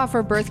also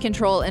offer birth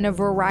control in a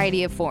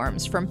variety of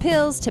forms, from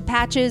pills to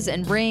patches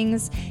and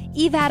rings.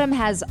 Eve Adam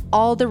has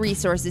all the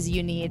resources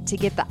you need to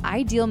get the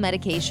ideal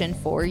medication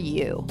for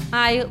you.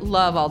 I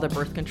love all the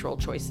birth control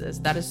choices.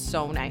 That is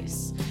so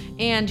nice.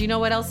 And you know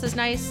what else is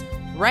nice?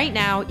 Right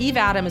now, Eve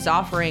Adam is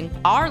offering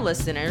our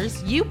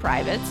listeners, you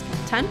privates,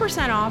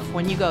 10% off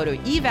when you go to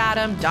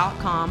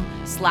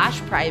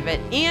eveadam.com/private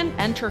and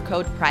enter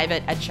code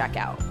PRIVATE at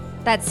checkout.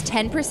 That's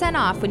 10%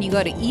 off when you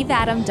go to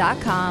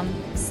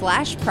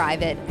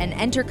eveadam.com/private and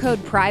enter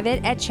code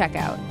PRIVATE at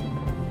checkout.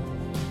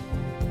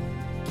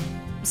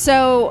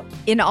 So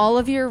in all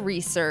of your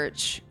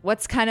research,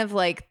 what's kind of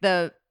like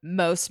the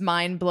most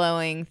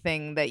mind-blowing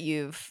thing that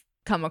you've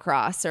come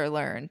across or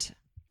learned?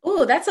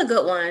 Oh, that's a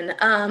good one.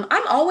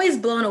 I'm always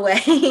blown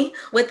away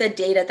with the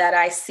data that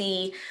I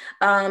see.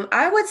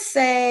 I would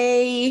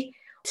say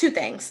two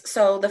things.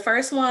 So the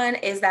first one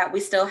is that we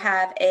still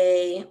have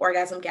a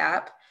orgasm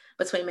gap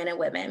between men and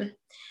women.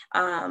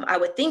 I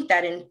would think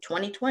that in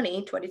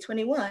 2020,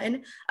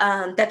 2021,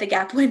 that the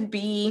gap wouldn't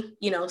be,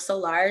 so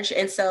large.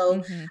 And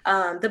so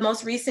the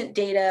most recent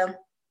data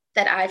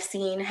that I've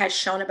seen has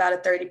shown about a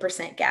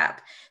 30%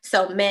 gap.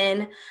 So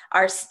men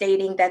are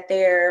stating that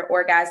they're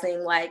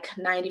orgasming like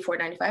 94,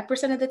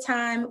 95% of the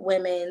time,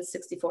 women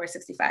 64,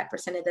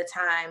 65% of the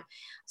time.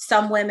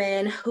 Some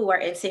women who are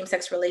in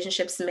same-sex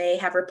relationships may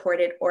have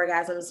reported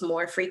orgasms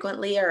more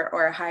frequently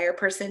or a higher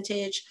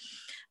percentage.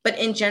 But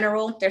in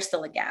general, there's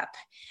still a gap.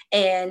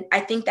 And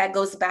I think that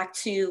goes back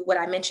to what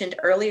I mentioned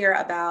earlier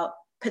about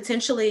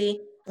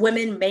potentially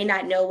women may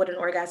not know what an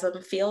orgasm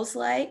feels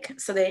like,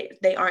 so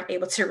they aren't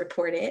able to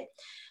report it.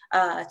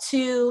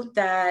 Two,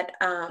 that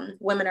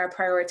women are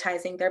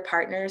prioritizing their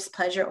partner's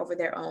pleasure over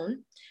their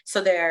own.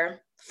 So they're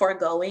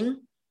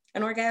foregoing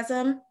an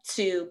orgasm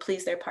to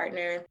please their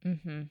partner.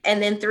 And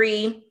then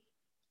three,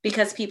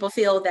 because people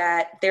feel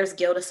that there's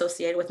guilt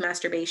associated with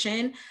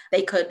masturbation,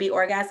 they could be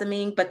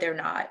orgasming, but they're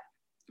not,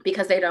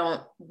 because they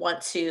don't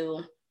want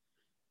to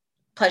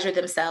pleasure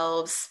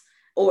themselves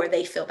or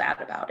they feel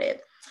bad about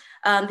it.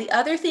 The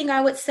other thing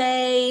I would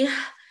say,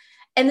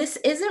 and this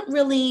isn't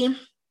really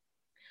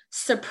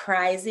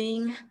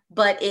surprising,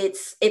 but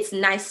it's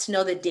nice to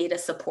know the data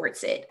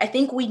supports it. I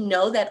think we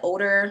know that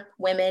older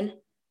women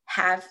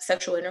have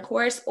sexual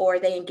intercourse or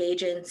they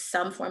engage in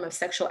some form of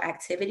sexual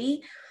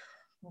activity,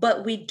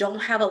 but we don't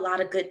have a lot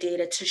of good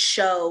data to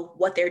show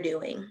what they're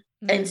doing.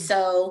 And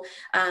so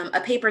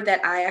a paper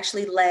that I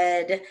actually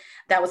led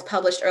that was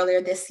published earlier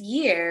this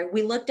year,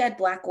 we looked at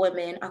Black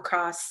women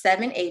across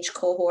 7 age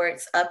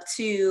cohorts up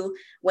to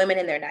women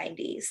in their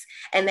 90s.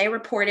 And they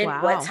reported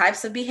what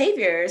types of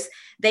behaviors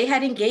they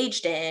had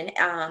engaged in.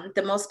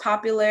 The most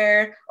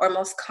popular or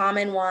most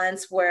common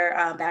ones were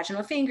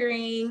vaginal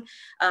fingering,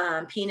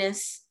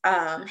 penis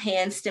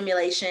hand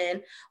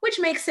stimulation,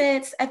 which makes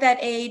sense at that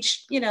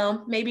age,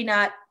 maybe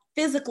not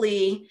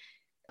physically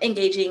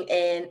engaging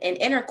in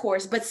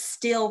intercourse, but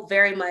still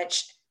very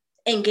much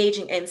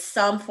engaging in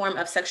some form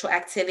of sexual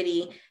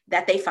activity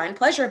that they find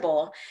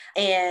pleasurable.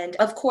 And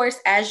of course,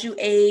 as you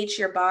age,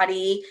 your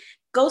body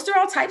goes through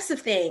all types of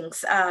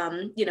things,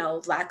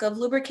 lack of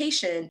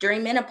lubrication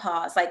during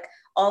menopause, like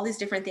all these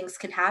different things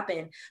can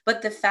happen.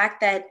 But the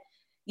fact that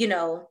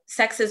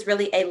sex is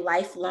really a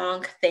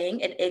lifelong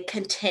thing. It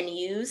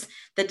continues.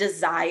 The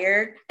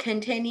desire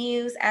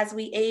continues as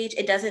we age.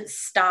 It doesn't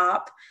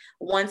stop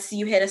once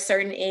you hit a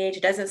certain age.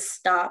 It doesn't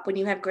stop when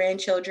you have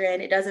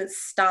grandchildren. It doesn't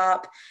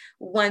stop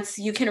once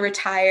you can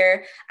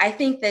retire. I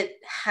think that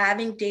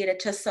having data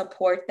to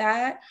support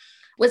that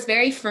was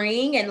very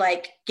freeing and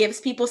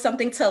gives people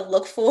something to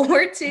look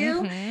forward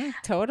to.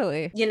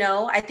 Totally.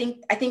 I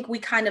think we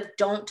kind of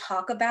don't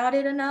talk about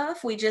it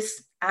enough. We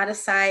just out of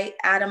sight,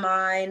 out of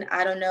mind.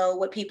 I don't know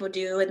what people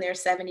do in their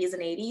 70s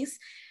and 80s,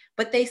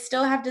 but they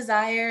still have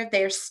desire.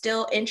 They're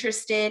still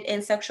interested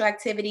in sexual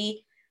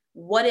activity.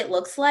 What it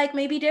looks like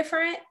may be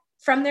different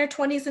from their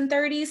 20s and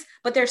 30s,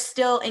 but they're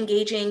still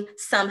engaging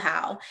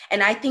somehow.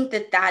 And I think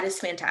that is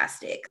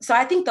fantastic. So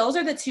I think those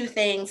are the two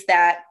things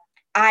that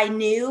I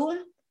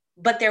knew,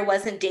 but there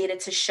wasn't data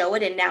to show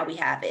it. And now we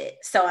have it.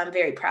 So I'm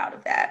very proud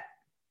of that.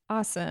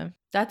 Awesome.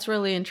 That's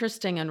really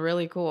interesting and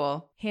really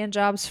cool. Hand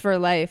jobs for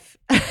life.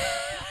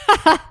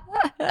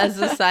 As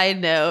a side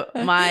note,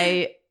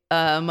 my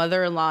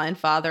mother-in-law and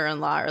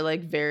father-in-law are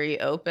very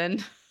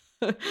open.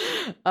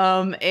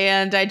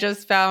 And I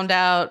just found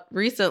out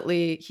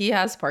recently he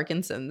has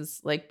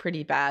Parkinson's,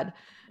 pretty bad,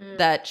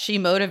 that she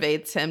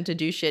motivates him to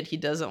do shit he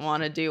doesn't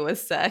want to do with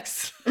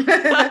sex.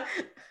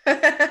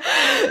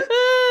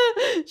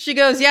 She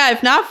goes, yeah,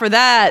 if not for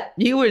that,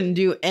 you wouldn't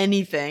do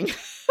anything.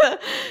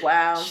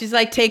 Wow. She's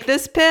like, take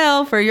this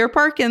pill for your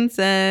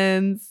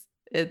Parkinson's.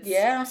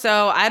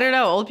 So I don't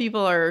know. Old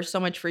people are so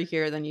much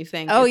freakier than you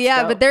think. Oh,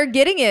 yeah, but they're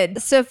getting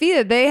it.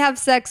 Sophia, they have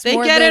sex They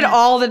get it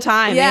all the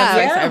time. Yeah.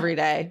 They have sex every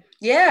day.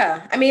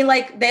 Yeah. I mean,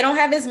 they don't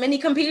have as many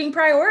competing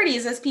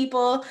priorities as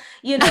people,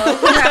 who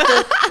have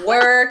to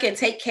work and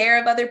take care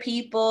of other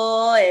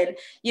people and,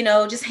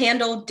 just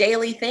handle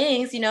daily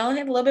things, have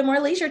a little bit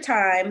more leisure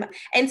time.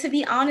 And to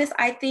be honest,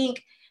 I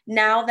think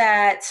now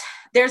that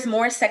there's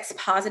more sex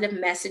positive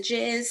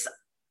messages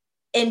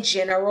in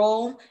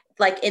general,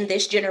 in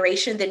this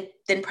generation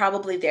than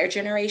probably their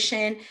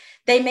generation,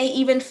 they may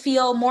even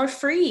feel more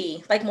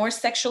free, more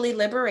sexually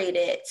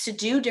liberated to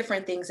do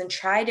different things and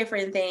try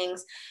different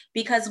things,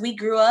 because we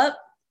grew up,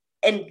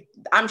 and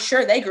I'm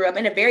sure they grew up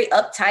in a very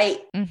uptight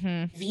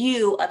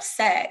view of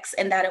sex,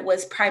 and that it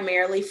was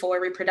primarily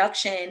for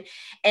reproduction.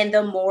 And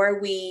the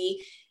more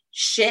we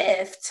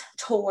shift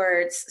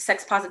towards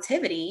sex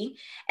positivity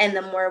and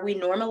the more we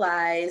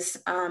normalize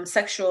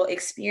sexual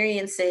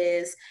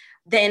experiences,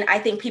 then I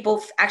think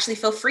people actually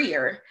feel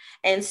freer.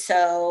 And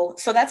so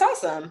that's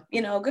awesome.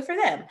 Good for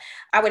them.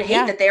 I would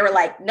hate that they were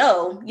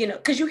no,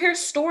 because you hear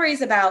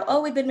stories about,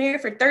 oh, we've been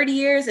married for 30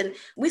 years and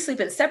we sleep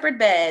in separate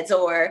beds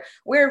or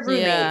we're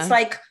roommates.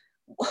 Yeah.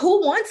 Who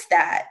wants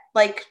that?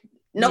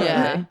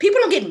 No, people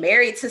don't get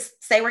married to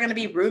say we're going to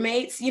be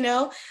roommates.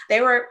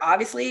 They were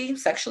obviously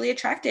sexually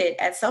attracted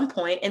at some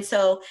point. And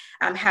so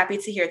I'm happy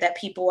to hear that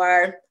people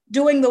are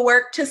doing the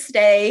work to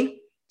stay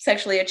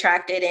sexually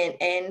attracted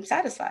and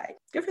satisfied.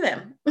 Good for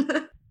them.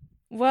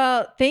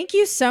 Well, thank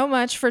you so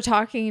much for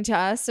talking to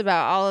us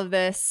about all of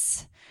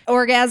this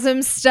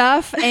orgasm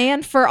stuff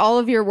and for all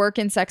of your work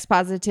in sex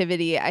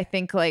positivity. I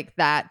think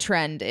that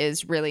trend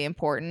is really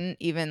important,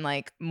 even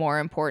more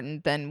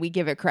important than we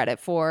give it credit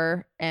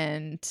for.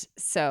 And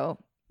so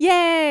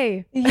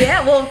yay.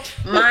 Yeah, well,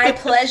 my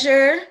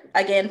pleasure,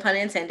 again, pun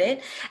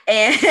intended,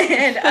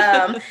 and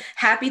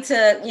happy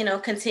to,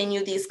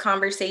 continue these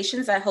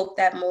conversations. I hope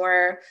that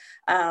more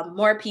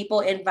people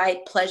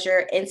invite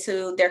pleasure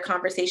into their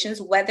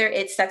conversations, whether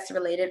it's sex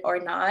related or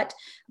not.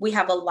 We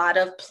have a lot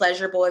of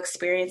pleasurable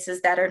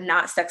experiences that are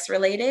not sex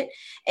related.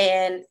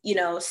 And,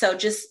 so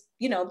just,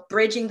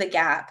 bridging the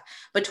gap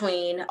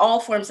between all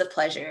forms of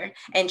pleasure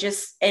and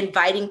just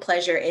inviting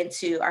pleasure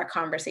into our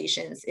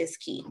conversations is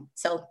key.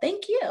 So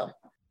thank you.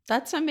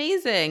 That's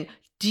amazing.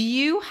 Do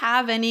you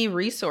have any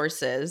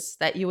resources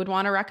that you would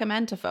want to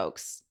recommend to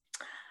folks?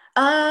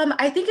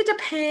 I think it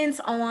depends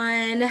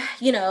on,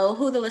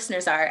 who the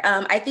listeners are.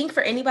 I think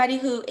for anybody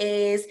who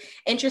is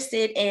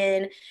interested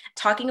in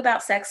talking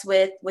about sex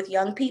with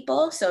young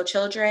people, so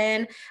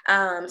children,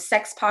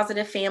 Sex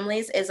Positive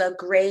Families is a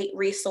great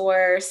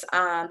resource.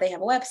 They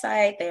have a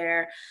website,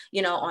 they're,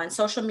 on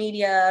social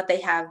media,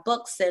 they have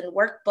books and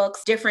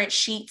workbooks, different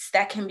sheets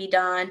that can be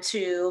done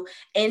to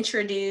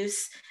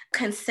introduce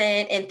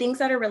consent and things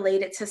that are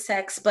related to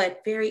sex,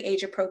 but very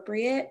age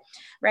appropriate,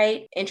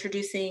 right?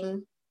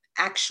 Introducing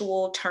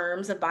actual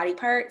terms of body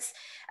parts.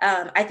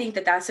 I think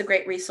that that's a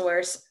great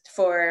resource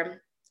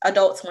for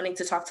adults wanting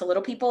to talk to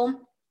little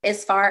people.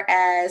 As far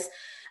as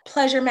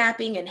pleasure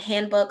mapping and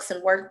handbooks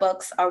and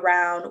workbooks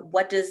around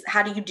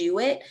how do you do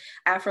it?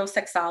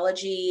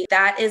 Afrosexology,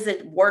 that is a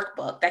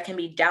workbook that can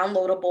be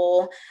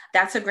downloadable.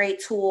 That's a great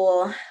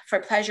tool for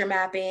pleasure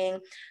mapping.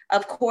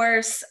 Of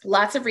course,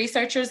 lots of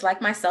researchers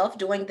like myself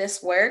doing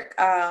this work.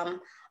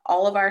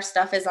 All of our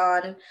stuff is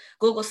on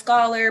Google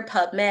Scholar,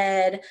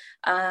 PubMed.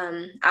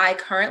 I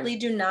currently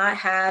do not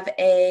have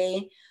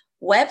a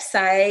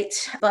website,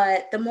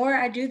 but the more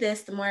I do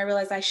this, the more I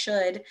realize I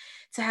should,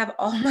 to have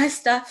all my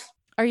stuff.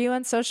 Are you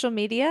on social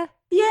media?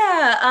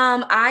 Yeah,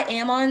 I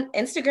am on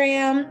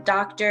Instagram,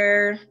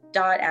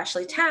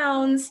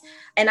 Dr.Ashley-Towns,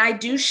 and I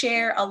do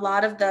share a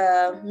lot of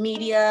the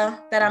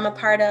media that I'm a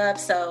part of.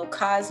 So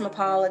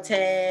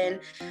Cosmopolitan,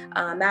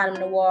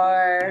 Madame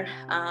Noir,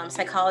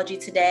 Psychology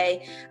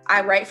Today.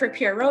 I write for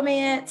Pure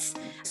Romance.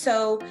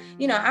 So,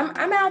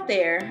 I'm out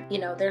there.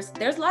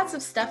 There's lots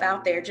of stuff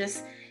out there. You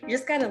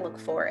just got to look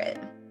for it.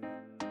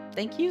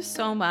 Thank you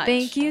so much.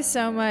 Thank you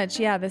so much.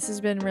 Yeah, this has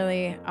been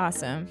really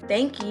awesome.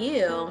 Thank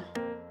you.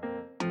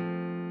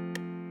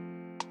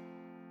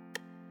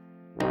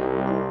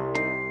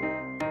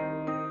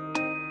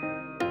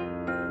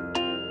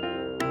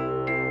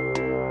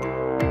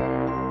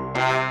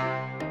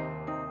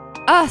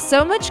 Oh,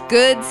 so much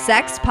good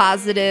sex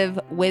positive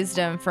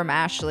wisdom from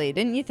Ashley,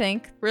 didn't you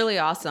think? Really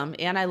awesome.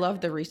 And I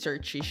love the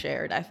research she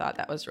shared. I thought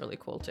that was really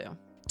cool too.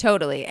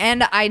 Totally.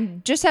 And I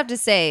just have to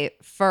say,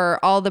 for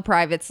all the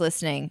privates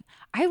listening,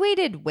 I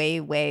waited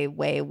way, way,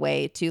 way,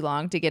 way too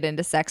long to get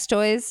into sex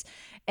toys.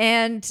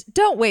 And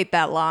don't wait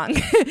that long.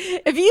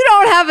 If you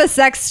don't have a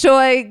sex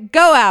toy,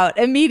 go out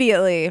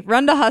immediately.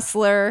 Run to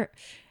Hustler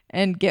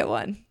and get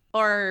one.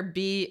 Or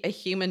be a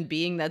human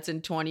being that's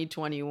in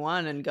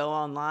 2021 and go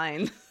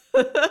online.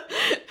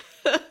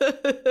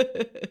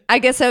 I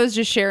guess I was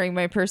just sharing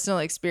my personal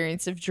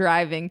experience of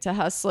driving to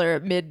Hustler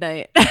at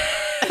midnight.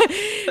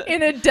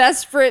 In a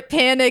desperate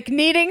panic,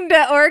 needing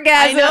to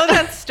orgasm. I know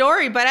that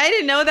story, but I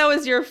didn't know that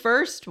was your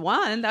first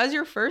one. That was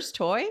your first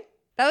toy?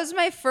 That was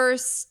my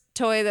first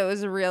toy that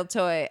was a real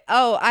toy.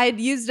 Oh, I had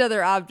used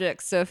other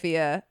objects,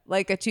 Sophia,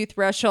 like a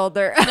toothbrush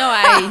holder. No,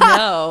 I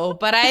know,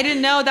 but I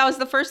didn't know that was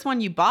the first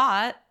one you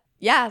bought.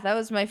 Yeah, that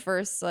was my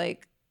first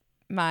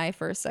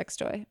sex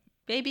toy.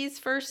 Baby's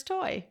first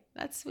toy.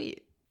 That's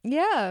sweet.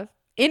 Yeah.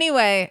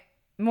 Anyway,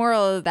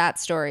 moral of that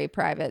story,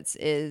 privates,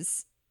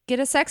 is get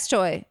a sex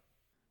toy.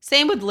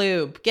 Same with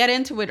lube. Get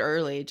into it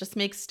early. Just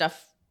make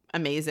stuff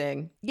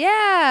amazing.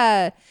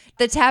 Yeah.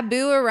 The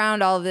taboo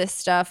around all this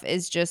stuff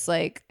is just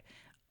like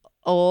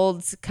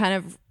old kind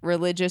of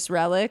religious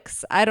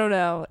relics. I don't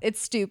know. It's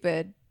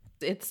stupid.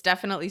 It's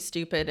definitely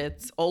stupid.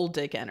 It's old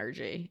dick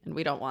energy, and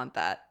we don't want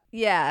that.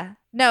 Yeah.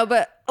 No,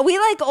 but we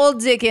like old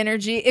dick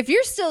energy. If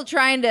you're still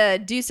trying to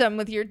do something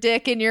with your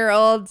dick and you're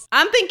old.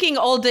 I'm thinking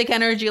old dick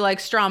energy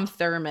like Strom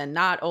Thurmond,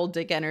 not old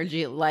dick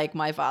energy like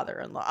my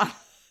father-in-law.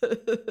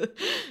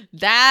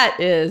 That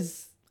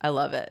is, I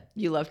love it.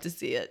 You love to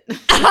see it.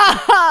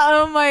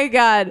 Oh my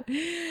God.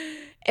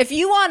 If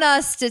you want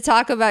us to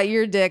talk about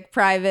your dick,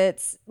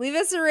 privates, leave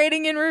us a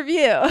rating and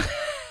review.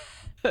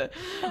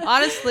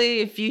 Honestly,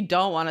 if you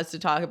don't want us to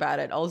talk about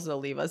it, also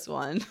leave us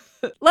one.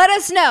 Let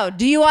us know.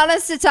 Do you want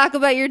us to talk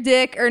about your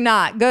dick or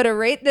not? Go to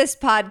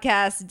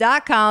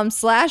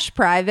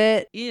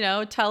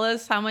ratethispodcast.com/private. Tell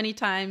us how many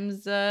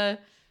times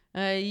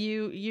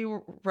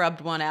you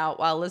rubbed one out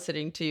while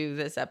listening to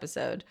this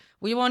episode.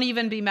 We won't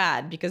even be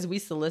mad because we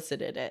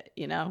solicited it,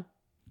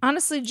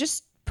 Honestly,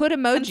 just put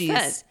emojis.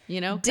 Consent,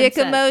 dick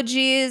consent.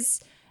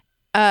 Emojis,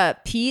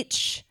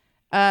 peach,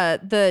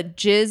 the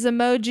jizz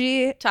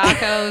emoji.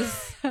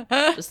 Tacos.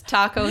 Just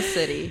Taco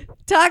City.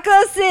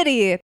 Taco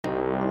City.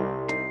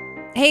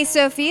 Hey,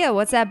 Sophia,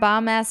 what's that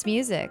bomb-ass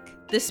music?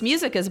 This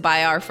music is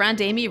by our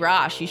friend Amy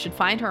Rosh. You should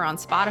find her on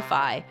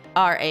Spotify.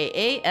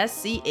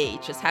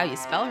 Raasch is how you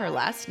spell her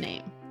last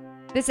name.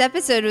 This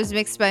episode was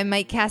mixed by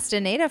Mike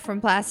Castaneda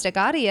from Plastic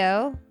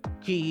Audio.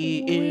 He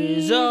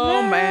is a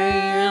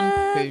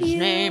man. His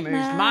name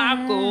is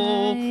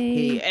Michael.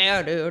 He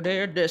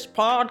edited this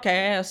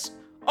podcast.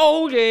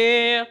 Oh,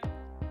 yeah.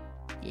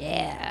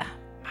 Yeah.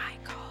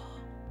 Michael.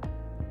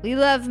 We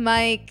love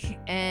Mike,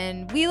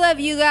 and we love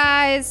you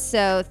guys,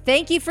 so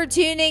thank you for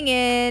tuning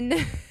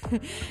in.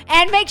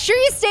 And make sure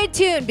you stay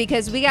tuned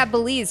because we got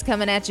Belize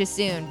coming at you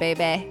soon,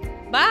 baby.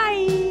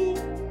 Bye.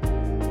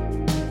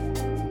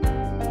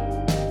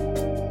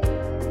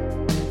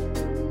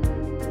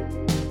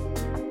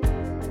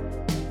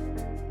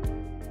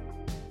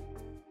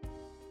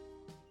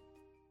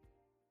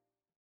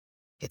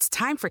 It's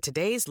time for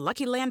today's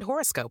Lucky Land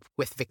horoscope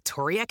with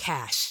Victoria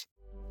Cash.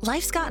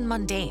 Life's gotten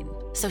mundane,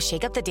 so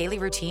shake up the daily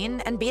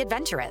routine and be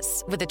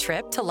adventurous with a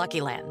trip to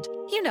Lucky Land.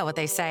 You know what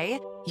they say,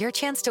 your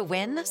chance to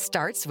win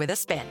starts with a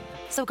spin.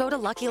 So go to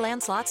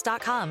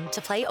LuckyLandSlots.com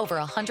to play over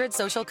 100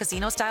 social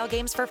casino-style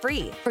games for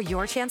free for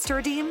your chance to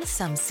redeem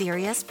some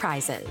serious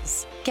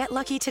prizes. Get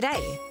lucky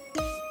today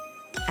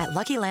at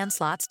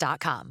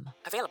LuckyLandSlots.com.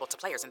 Available to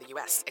players in the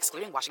U.S.,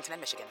 excluding Washington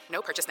and Michigan.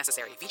 No purchase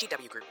necessary.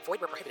 VGW Group.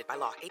 Void where prohibited by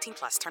law.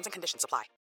 18+. Terms and conditions apply.